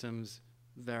tonal systems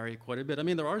vary quite a bit. I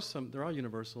mean, there are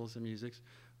universals in music,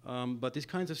 but these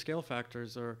kinds of scale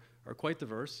factors are quite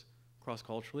diverse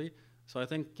cross-culturally. So I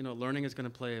think, learning is going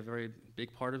to play a very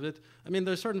big part of it. I mean,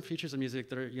 there's certain features of music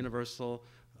that are universal.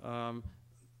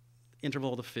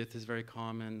 Interval of the fifth is very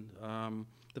common.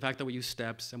 The fact that we use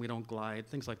steps and we don't glide,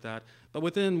 things like that. But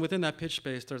within that pitch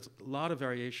space, there's a lot of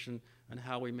variation in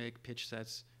how we make pitch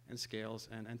sets and scales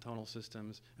and tonal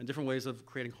systems, and different ways of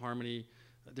creating harmony,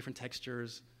 different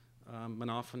textures,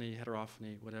 monophony,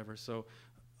 heterophony, whatever. So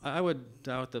I would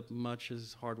doubt that much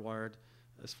is hardwired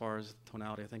as far as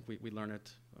tonality. I think we learn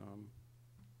it.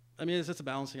 I mean, it's a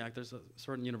balancing act. There's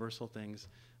certain universal things,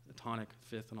 the tonic,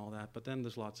 fifth, and all that. But then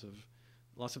there's lots of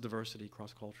diversity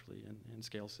cross-culturally in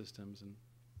scale systems and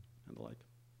the like.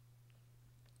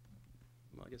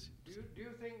 Well, I guess. Do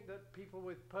you think that people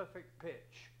with perfect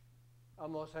pitch are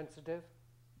more sensitive?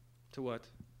 To what?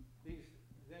 These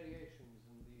variations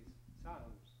and these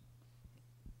sounds,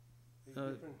 these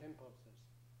different impulses.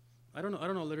 I don't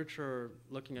know literature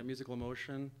looking at musical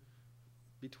emotion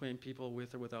between people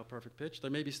with or without perfect pitch.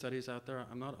 There may be studies out there.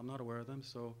 I'm not aware of them.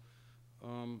 So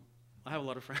I have a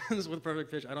lot of friends with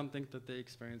perfect pitch. I don't think that they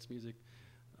experience music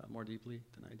more deeply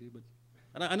than I do. But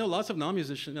and I know lots of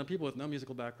non-musicians, people with no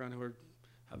musical background who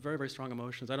have very, very strong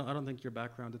emotions. I don't think your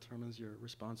background determines your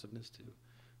responsiveness to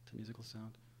musical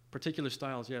sound. Particular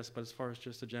styles, yes, but as far as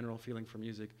just a general feeling for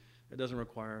music, it doesn't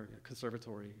require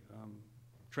conservatory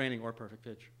training or perfect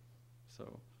pitch.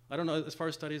 So I don't know, as far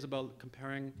as studies about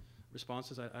comparing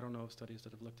responses, I don't know of studies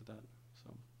that have looked at that.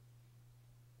 So.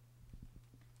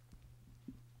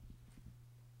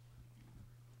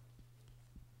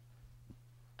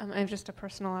 I have just a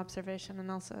personal observation and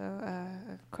also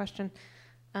a question.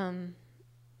 I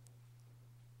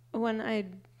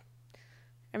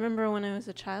remember when I was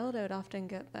a child, I would often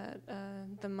get that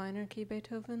the minor key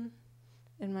Beethoven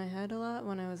in my head a lot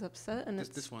when I was upset. And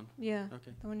this one? Yeah,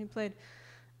 okay. The one you played.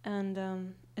 And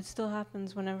it still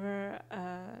happens whenever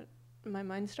my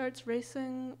mind starts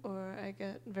racing or I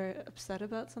get very upset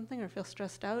about something or feel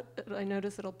stressed out. I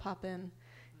notice it'll pop in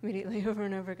immediately over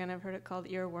and over again. I've heard it called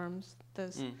earworms,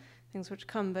 those things which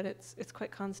come, but it's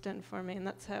quite constant for me, and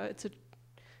that's how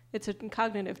it's a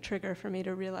cognitive trigger for me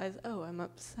to realize, oh, I'm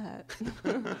upset.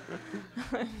 I've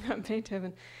got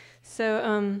Beethoven.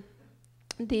 So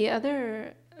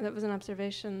that was an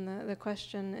observation. The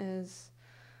question is,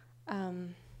 I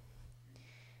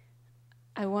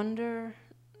wonder,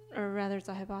 or rather it's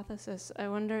a hypothesis, I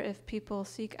wonder if people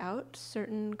seek out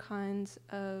certain kinds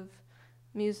of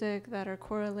music that are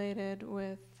correlated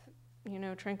with,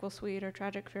 tranquil, sweet, or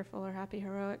tragic, fearful, or happy,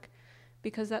 heroic,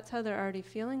 because that's how they're already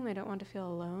feeling. They don't want to feel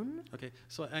alone. Okay,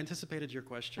 so I anticipated your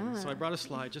question. So I brought a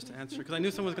slide just to answer, because I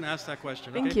knew someone was going to ask that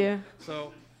question. Thank you.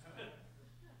 So,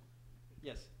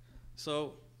 yes.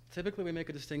 So typically we make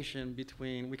a distinction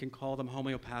between, we can call them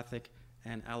homeopathic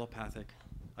and allopathic.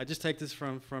 I just take this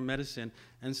from medicine.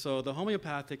 And so the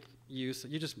homeopathic use,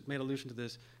 you just made allusion to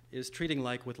this, is treating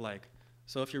like with like.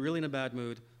 So if you're really in a bad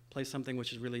mood, play something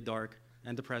which is really dark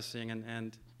and depressing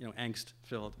and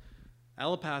angst-filled.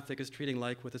 Allopathic is treating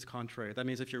like with its contrary. That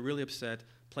means if you're really upset,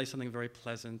 play something very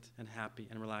pleasant and happy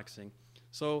and relaxing.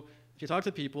 So if you talk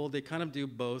to people, they kind of do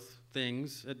both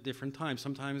things at different times.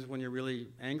 Sometimes when you're really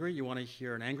angry, you want to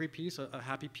hear an angry piece. A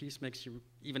happy piece makes you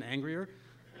even angrier.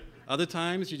 Other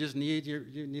times, you just need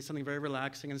you need something very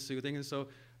relaxing and soothing. And so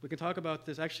we can talk about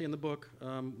this. Actually, in the book,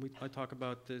 I talk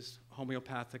about this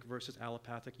homeopathic versus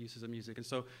allopathic uses of music. And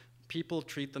so people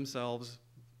treat themselves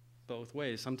both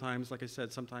ways. Sometimes, like I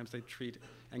said, sometimes they treat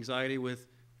anxiety with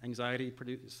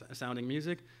anxiety-sounding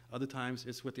music. Other times,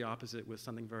 it's with the opposite, with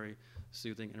something very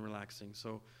soothing and relaxing.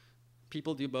 So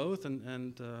people do both,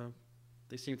 and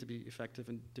they seem to be effective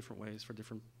in different ways for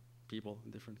different people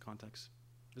in different contexts.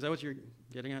 Is that what you're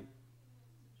getting at?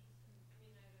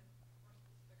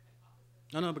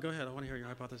 No, but go ahead. I want to hear your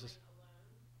hypothesis.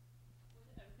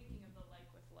 I'm thinking of the like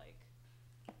with like.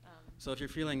 So if you're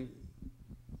feeling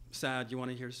sad, you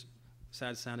want to hear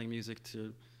sad-sounding music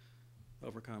to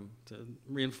overcome, to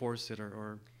reinforce it,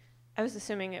 or I was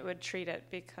assuming it would treat it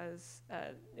because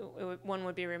one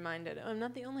would be reminded, oh, I'm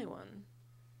not the only one.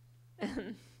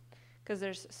 Because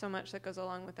there's so much that goes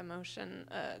along with emotion.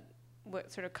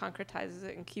 What sort of concretizes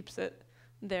it and keeps it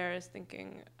there is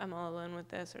thinking, I'm all alone with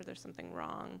this, or there's something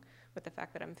wrong with the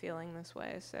fact that I'm feeling this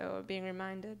way. So being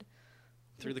reminded.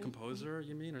 Through the composer,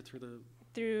 you mean, or through the?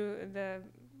 Through the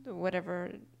whatever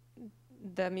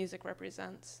the music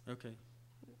represents. Okay.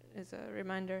 Is a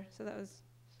reminder. So that was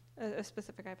a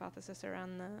specific hypothesis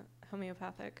around the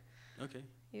homeopathic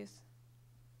use.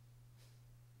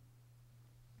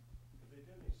 Have they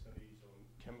done any studies on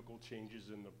chemical changes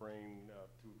in the brain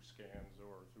through scans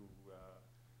or through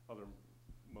other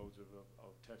modes of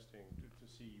testing to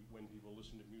see when people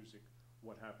listen to music,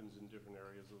 what happens in different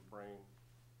areas of the brain?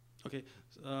 Okay.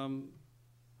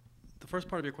 The first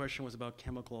part of your question was about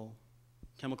chemical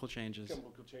changes.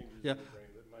 Chemical changes yeah. in the brain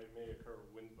that may occur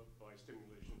by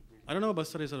stimulation. I don't know about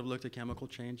studies that have looked at chemical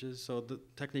changes. So the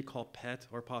technique called PET,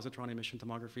 or positron emission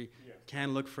tomography,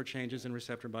 can look for changes in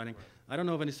receptor binding. Right. I don't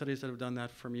know of any studies that have done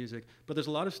that for music, but there's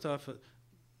a lot of stuff,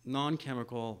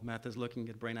 non-chemical methods looking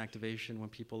at brain activation when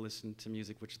people listen to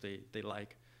music which they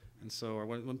like. And so, or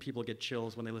when people get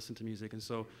chills when they listen to music. And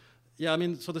so, yeah, I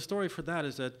mean, so the story for that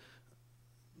is that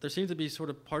there seems to be sort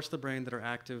of parts of the brain that are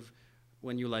active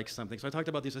when you like something. So I talked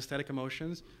about these aesthetic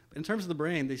emotions. But in terms of the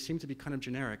brain, they seem to be kind of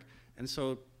generic. And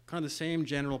so kind of the same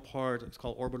general part, it's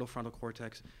called orbital frontal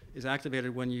cortex, is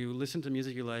activated when you listen to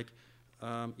music you like,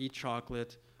 eat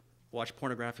chocolate, watch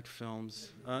pornographic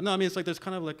films. No, I mean, it's like there's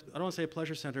kind of like, I don't want to say a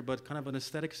pleasure center, but kind of an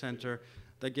aesthetic center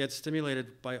that gets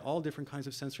stimulated by all different kinds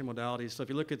of sensory modalities. So if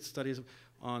you look at studies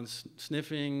on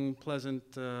sniffing pleasant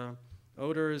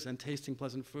odors and tasting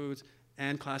pleasant foods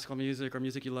and classical music or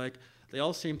music you like, they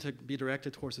all seem to be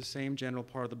directed towards the same general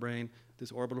part of the brain,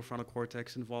 this orbital frontal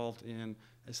cortex involved in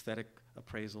aesthetic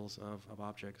appraisals of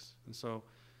objects. And so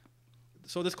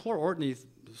this Clore and Ortony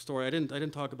story, I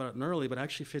didn't talk about it neurally, but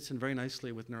actually fits in very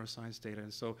nicely with neuroscience data.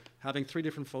 And so having three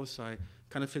different foci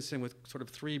kind of fits in with sort of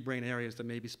three brain areas that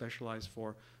may be specialized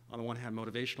for, on the one hand,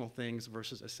 motivational things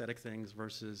versus aesthetic things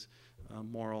versus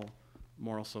moral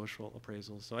social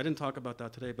appraisals. So I didn't talk about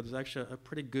that today, but there's actually a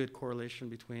pretty good correlation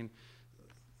between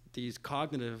these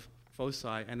cognitive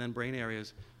foci and then brain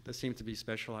areas that seem to be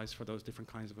specialized for those different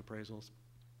kinds of appraisals.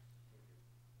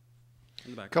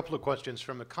 In the back. A couple of questions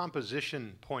from a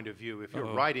composition point of view. If you're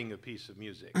writing a piece of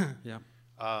music,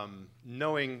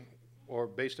 knowing or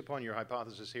based upon your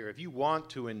hypothesis here, if you want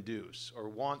to induce or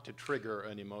want to trigger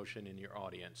an emotion in your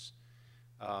audience,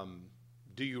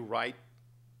 do you write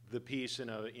the piece in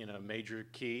a major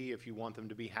key? If you want them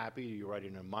to be happy, do you write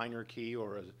it in a minor key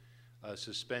or a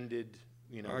suspended?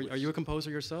 You know, are you a composer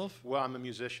yourself? Well, I'm a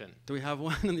musician. Do we have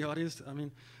one in the audience? I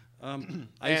mean,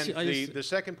 the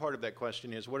second part of that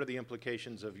question is, what are the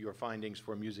implications of your findings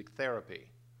for music therapy?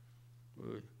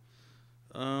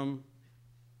 So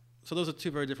those are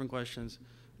two very different questions.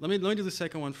 Let me do the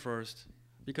second one first,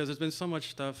 because there's been so much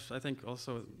stuff, I think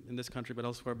also in this country, but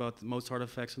elsewhere, about Mozart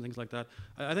effects and things like that.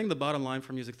 I think the bottom line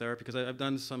for music therapy, because I've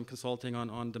done some consulting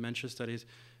on dementia studies,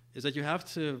 is that you have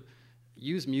to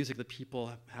use music that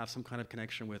people have some kind of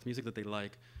connection with, music that they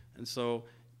like. And so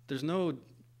there's no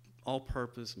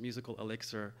all-purpose musical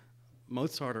elixir,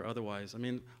 Mozart or otherwise. I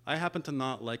mean, I happen to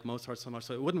not like Mozart so much,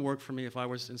 so it wouldn't work for me if I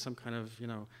was in some kind of,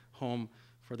 home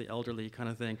for the elderly kind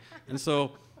of thing. And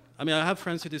so, I mean, I have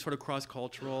friends who do sort of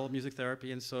cross-cultural music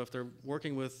therapy, and so if they're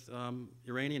working with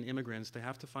Iranian immigrants, they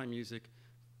have to find music.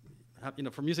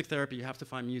 For music therapy, you have to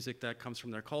find music that comes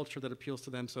from their culture, that appeals to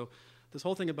them. So this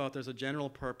whole thing about there's a general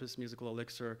purpose musical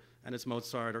elixir and it's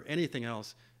Mozart or anything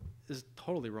else is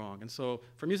totally wrong. And so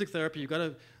for music therapy, you've got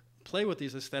to play with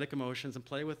these aesthetic emotions and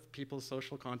play with people's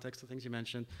social context, the things you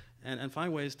mentioned, and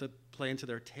find ways to play into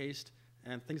their taste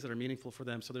and things that are meaningful for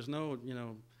them. So there's no,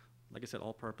 like I said,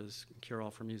 all-purpose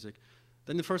cure-all for music.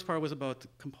 Then the first part was about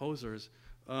composers.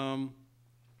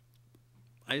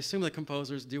 I assume that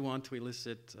composers do want to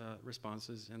elicit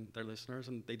responses in their listeners,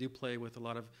 and they do play with a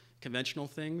lot of conventional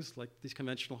things, like these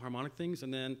conventional harmonic things,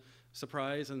 and then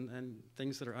surprise and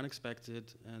things that are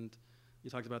unexpected, and you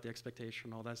talked about the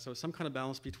expectation and all that. So some kind of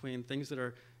balance between things that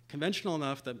are conventional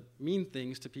enough that mean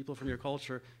things to people from your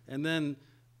culture, and then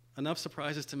enough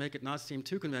surprises to make it not seem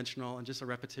too conventional and just a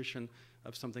repetition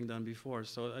of something done before.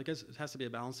 So I guess it has to be a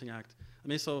balancing act. I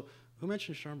mean, so who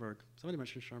mentioned Schoenberg? Somebody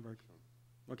mentioned Schoenberg.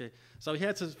 Okay, so he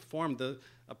had to form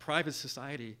a private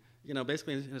society,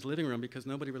 basically in his living room, because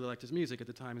nobody really liked his music at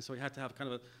the time, and so he had to have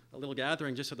kind of a little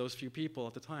gathering just of those few people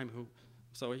at the time who,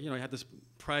 so he had this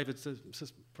private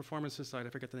performance society,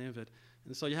 I forget the name of it,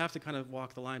 and so you have to kind of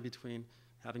walk the line between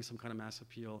having some kind of mass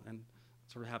appeal and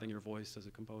sort of having your voice as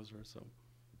a composer. So,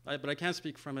 but I can't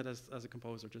speak from it as a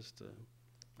composer. Just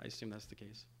I assume that's the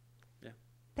case. Yeah.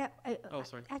 Oh,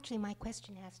 sorry. Actually, my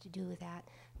question has to do with that,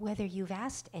 whether you've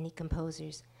asked any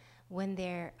composers when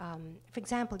they're, for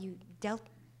example, you dealt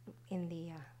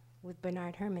with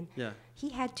Bernard Herrmann. Yeah. He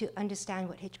had to understand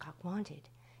what Hitchcock wanted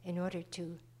in order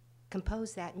to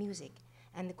compose that music.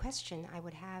 And the question I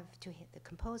would have to the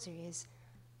composer is,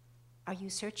 are you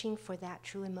searching for that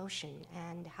true emotion?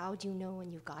 And how do you know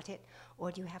when you've got it?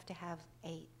 Or do you have to have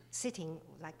a sitting,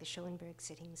 like the Schoenberg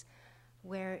sittings,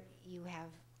 where you have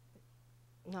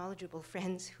knowledgeable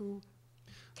friends who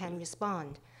can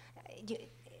respond?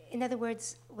 In other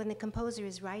words, when the composer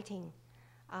is writing,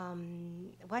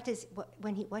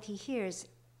 what he hears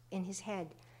in his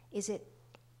head,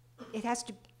 it has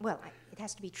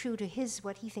to be true to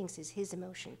what he thinks is his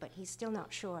emotion, but he's still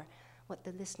not sure what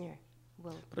the listener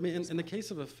will. But I mean, in the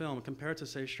case of a film, compared to,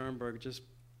 say, Schoenberg just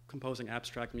composing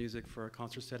abstract music for a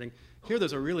concert setting, here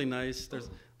there's a really nice,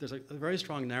 there's a very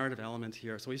strong narrative element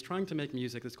here. So he's trying to make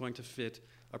music that's going to fit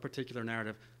a particular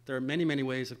narrative. There are many, many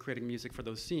ways of creating music for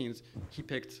those scenes. He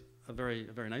picked a very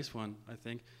nice one, I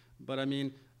think. But I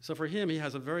mean, so for him, he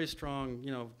has a very strong,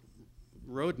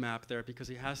 roadmap there, because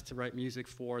he has to write music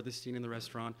for the scene in the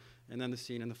restaurant and then the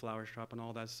scene in the flower shop and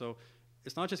all that. So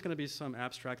it's not just going to be some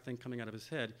abstract thing coming out of his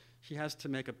head. He has to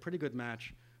make a pretty good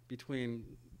match between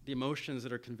the emotions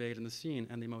that are conveyed in the scene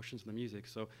and the emotions in the music.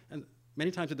 So, and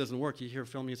many times it doesn't work. You hear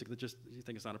film music that just you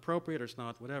think it's not appropriate or it's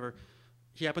not whatever.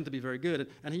 He happened to be very good,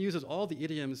 and he uses all the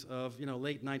idioms of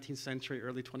late 19th century,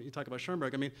 early 20th. You talk about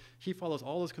Schoenberg. I mean, he follows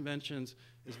all those conventions.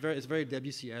 It's very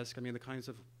Debussy-esque. I mean, the kinds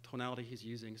of tonality he's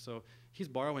using. So he's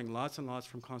borrowing lots and lots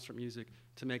from concert music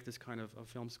to make this kind of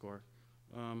film score.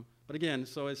 But again,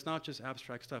 so it's not just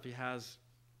abstract stuff. He has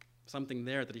something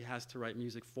there that he has to write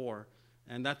music for,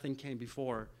 and that thing came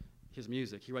before his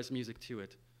music. He writes music to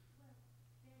it. Well,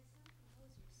 there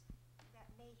are some composers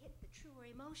that may hit the truer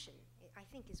emotion, I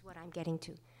think is what I'm getting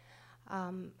to.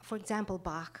 For example,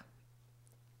 Bach.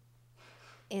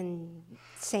 In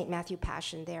St. Matthew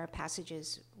Passion, there are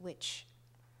passages which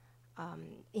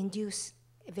induce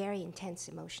a very intense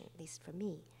emotion, at least for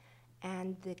me.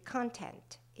 And the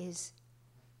content is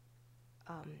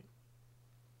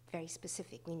very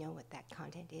specific. We know what that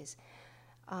content is.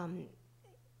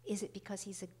 Is it because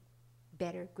he's a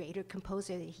better, greater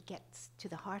composer that he gets to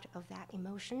the heart of that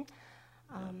emotion?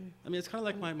 I mean, it's kind of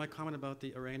like my comment about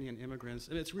the Iranian immigrants.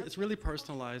 It's really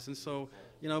personalized, and so,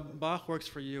 Bach works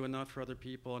for you and not for other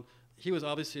people. And he was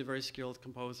obviously a very skilled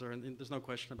composer, and there's no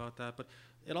question about that. But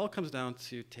it all comes down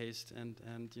to taste, and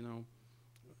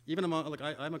even among,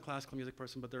 I'm a classical music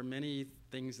person, but there are many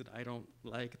things that I don't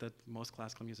like that most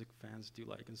classical music fans do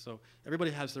like. And so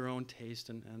everybody has their own taste,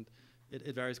 and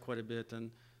it varies quite a bit.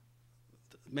 And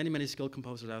many skilled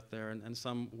composers out there, and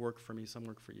some work for me, some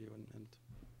work for you, and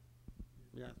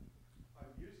yeah.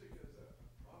 Music as a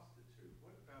prostitute.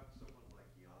 What about someone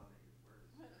like Yanni?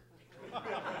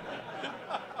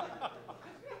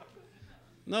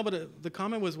 No, but the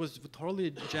comment was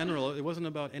totally general. It wasn't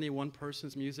about any one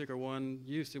person's music or one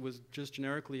use. It was just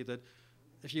generically that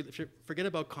if you forget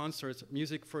about concerts,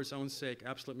 music for its own sake,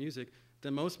 absolute music,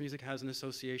 then most music has an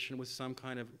association with some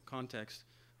kind of context.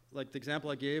 Like the example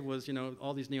I gave was,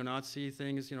 all these neo-Nazi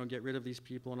things, get rid of these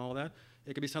people and all that.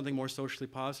 It could be something more socially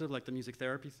positive, like the music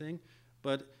therapy thing.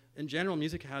 But in general,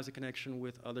 music has a connection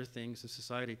with other things in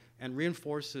society and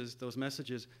reinforces those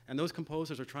messages. And those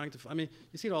composers are trying to,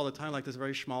 you see it all the time, like this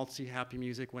very schmaltzy, happy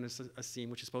music when it's a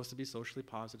scene which is supposed to be socially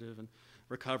positive and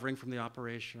recovering from the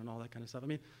operation and all that kind of stuff.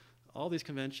 All these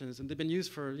conventions, and they've been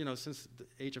used for, since the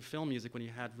age of film music when you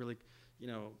had really,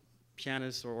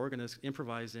 pianists or organists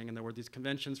improvising, and there were these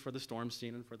conventions for the storm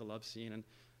scene and for the love scene, and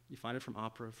you find it from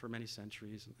opera for many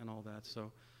centuries and all that.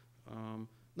 So,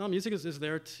 no, music is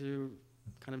there to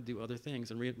kind of do other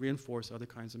things and reinforce other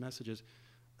kinds of messages.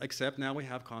 Except now we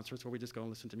have concerts where we just go and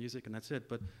listen to music and that's it.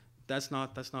 But that's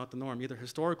not the norm, either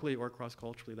historically or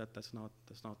cross-culturally. That's not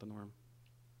the norm.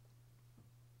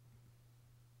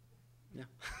 Yeah.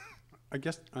 I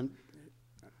guess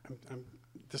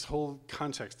this whole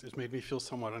context has made me feel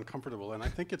somewhat uncomfortable, and I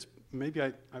think it's maybe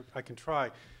I can try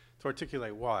to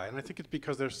articulate why. And I think it's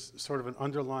because there's sort of an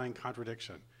underlying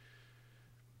contradiction.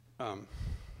 I'm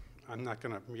not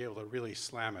going to be able to really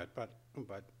slam it, but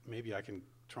maybe I can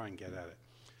try and get at it.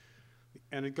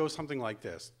 And it goes something like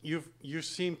this. You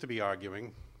seem to be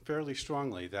arguing fairly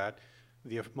strongly that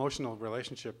the emotional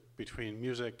relationship between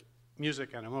music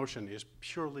and emotion is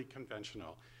purely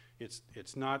conventional.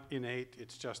 It's not innate.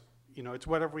 It's just, it's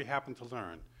whatever we happen to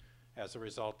learn as a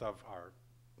result of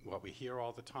what we hear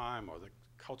all the time or the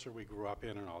culture we grew up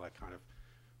in and all that kind of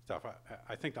stuff.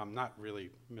 I think I'm not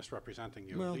really misrepresenting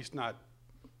you, at least not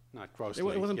grossly.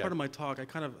 It wasn't part of my talk. I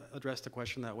kind of addressed the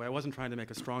question that way. I wasn't trying to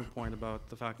make a strong point about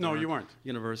the fact that no, you weren't.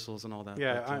 Universals and all that.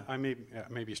 Yeah, I may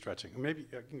be stretching. Maybe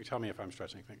you can tell me if I'm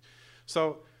stretching things.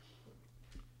 So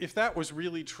if that was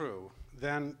really true,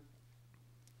 then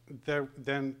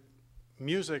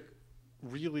music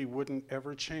really wouldn't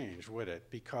ever change, would it?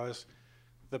 Because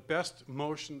the best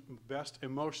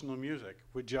emotional music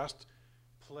would just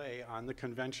play on the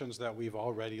conventions that we've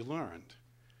already learned.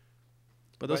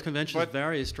 But those conventions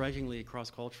vary strikingly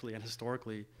cross-culturally and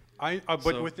historically.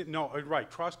 Right,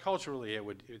 cross-culturally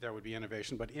there would be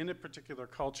innovation, but in a particular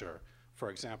culture, for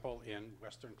example, in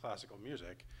Western classical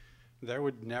music, there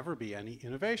would never be any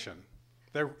innovation.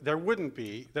 There wouldn't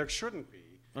be, there shouldn't be,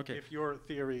 if your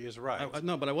theory is right.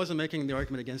 No, but I wasn't making the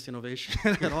argument against innovation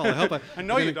at all. I hope I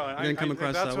know you don't. Didn't come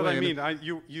across that's that what way. I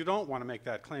mean. You don't want to make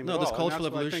that claim at all. No, there's cultural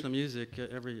evolution of music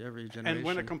every generation. And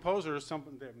when a composer,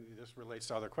 this relates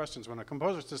to other questions, when a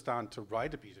composer sits down to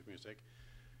write a piece of music,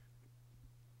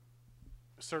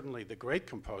 certainly the great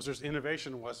composers,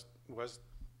 innovation was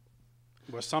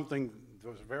something that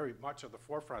was very much at the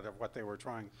forefront of what they were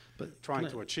trying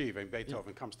to achieve. And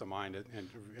Beethoven comes to mind,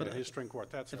 and his string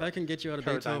quartets. If I can get you out of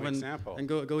Beethoven and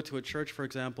go to a church, for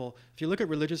example, if you look at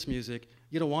religious music,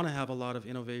 you don't want to have a lot of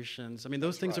innovations. I mean,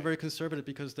 those things are very conservative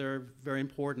because they're very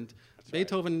important.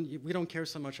 Beethoven, we don't care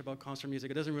so much about concert music.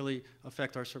 It doesn't really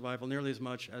affect our survival nearly as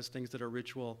much as things that are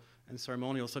ritual and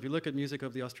ceremonial. So if you look at music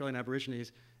of the Australian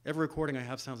Aborigines, every recording I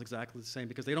have sounds exactly the same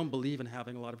because they don't believe in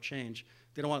having a lot of change.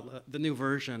 They don't want the new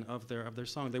version of their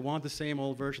song. They want the same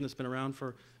old version that's been around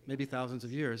for maybe thousands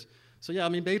of years. So yeah, I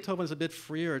mean, Beethoven's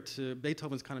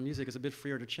kind of music is a bit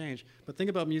freer to change. But think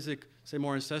about music, say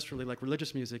more ancestrally, like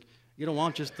religious music. You don't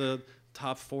want just the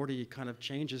top 40 kind of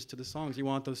changes to the songs. You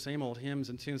want those same old hymns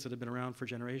and tunes that have been around for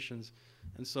generations.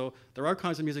 And so there are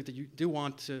kinds of music that you do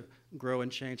want to grow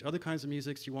and change. Other kinds of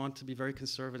music you want to be very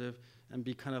conservative and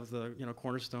be kind of the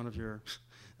cornerstone of your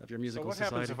musical society.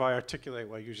 So what happens if I articulate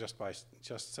what you just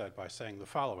said by saying the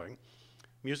following?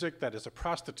 Music that is a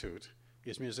prostitute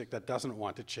is music that doesn't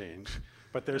want to change,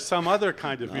 but there's some other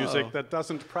kind of music that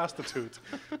doesn't prostitute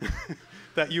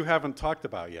that you haven't talked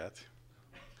about yet.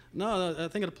 No, I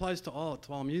think it applies to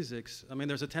all musics. I mean,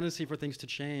 there's a tendency for things to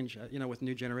change, with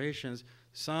new generations.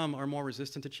 Some are more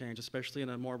resistant to change, especially in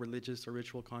a more religious or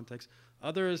ritual context.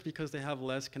 Others, because they have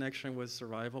less connection with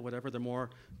survival, whatever, they're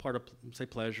more part of, say,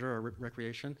 pleasure or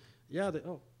recreation. Yeah,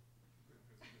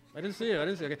 I didn't see it.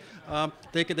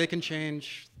 Okay, they can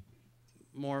change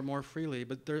more freely.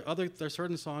 But there are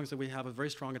certain songs that we have a very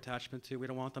strong attachment to. We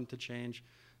don't want them to change.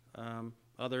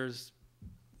 Others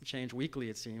change weekly,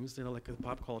 it seems. Like in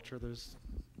pop culture, there's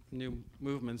new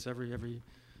movements every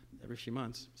few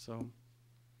months. So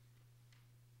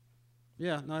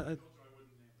yeah, no,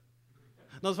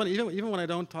 it's funny. Even when I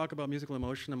don't talk about musical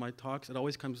emotion in my talks,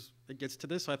 it gets to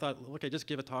this. So I thought, okay, just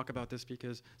give a talk about this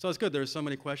so it's good. There's so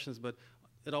many questions, but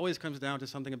it always comes down to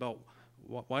something about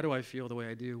why do I feel the way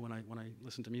I do when I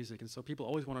listen to music, and so people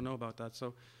always want to know about that.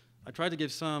 So I tried to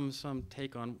give some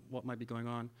take on what might be going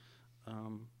on.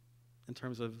 In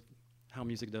terms of how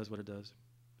music does what it does.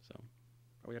 So,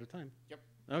 are we out of time? Yep.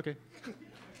 Okay.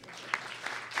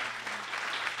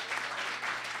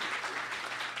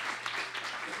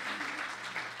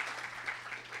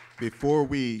 Before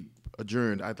we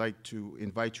adjourn, I'd like to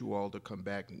invite you all to come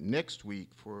back next week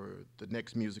for the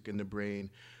next Music in the Brain,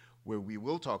 where we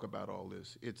will talk about all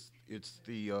this. It's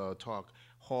the talk,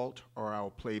 Halt or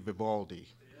I'll Play Vivaldi.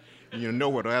 You know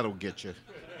what that'll get you.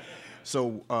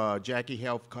 So Jackie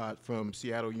Helfcott from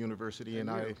Seattle University and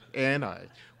I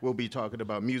will be talking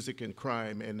about music and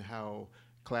crime and how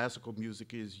classical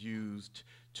music is used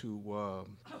to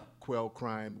quell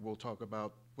crime. We'll talk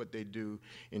about what they do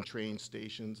in train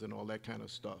stations and all that kind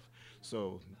of stuff.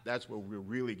 So that's where we'll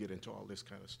really get into all this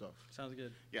kind of stuff. Sounds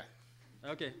good. Yeah.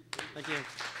 Okay, thank you.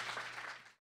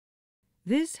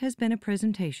 This has been a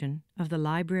presentation of the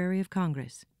Library of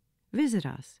Congress. Visit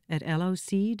us at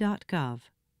loc.gov.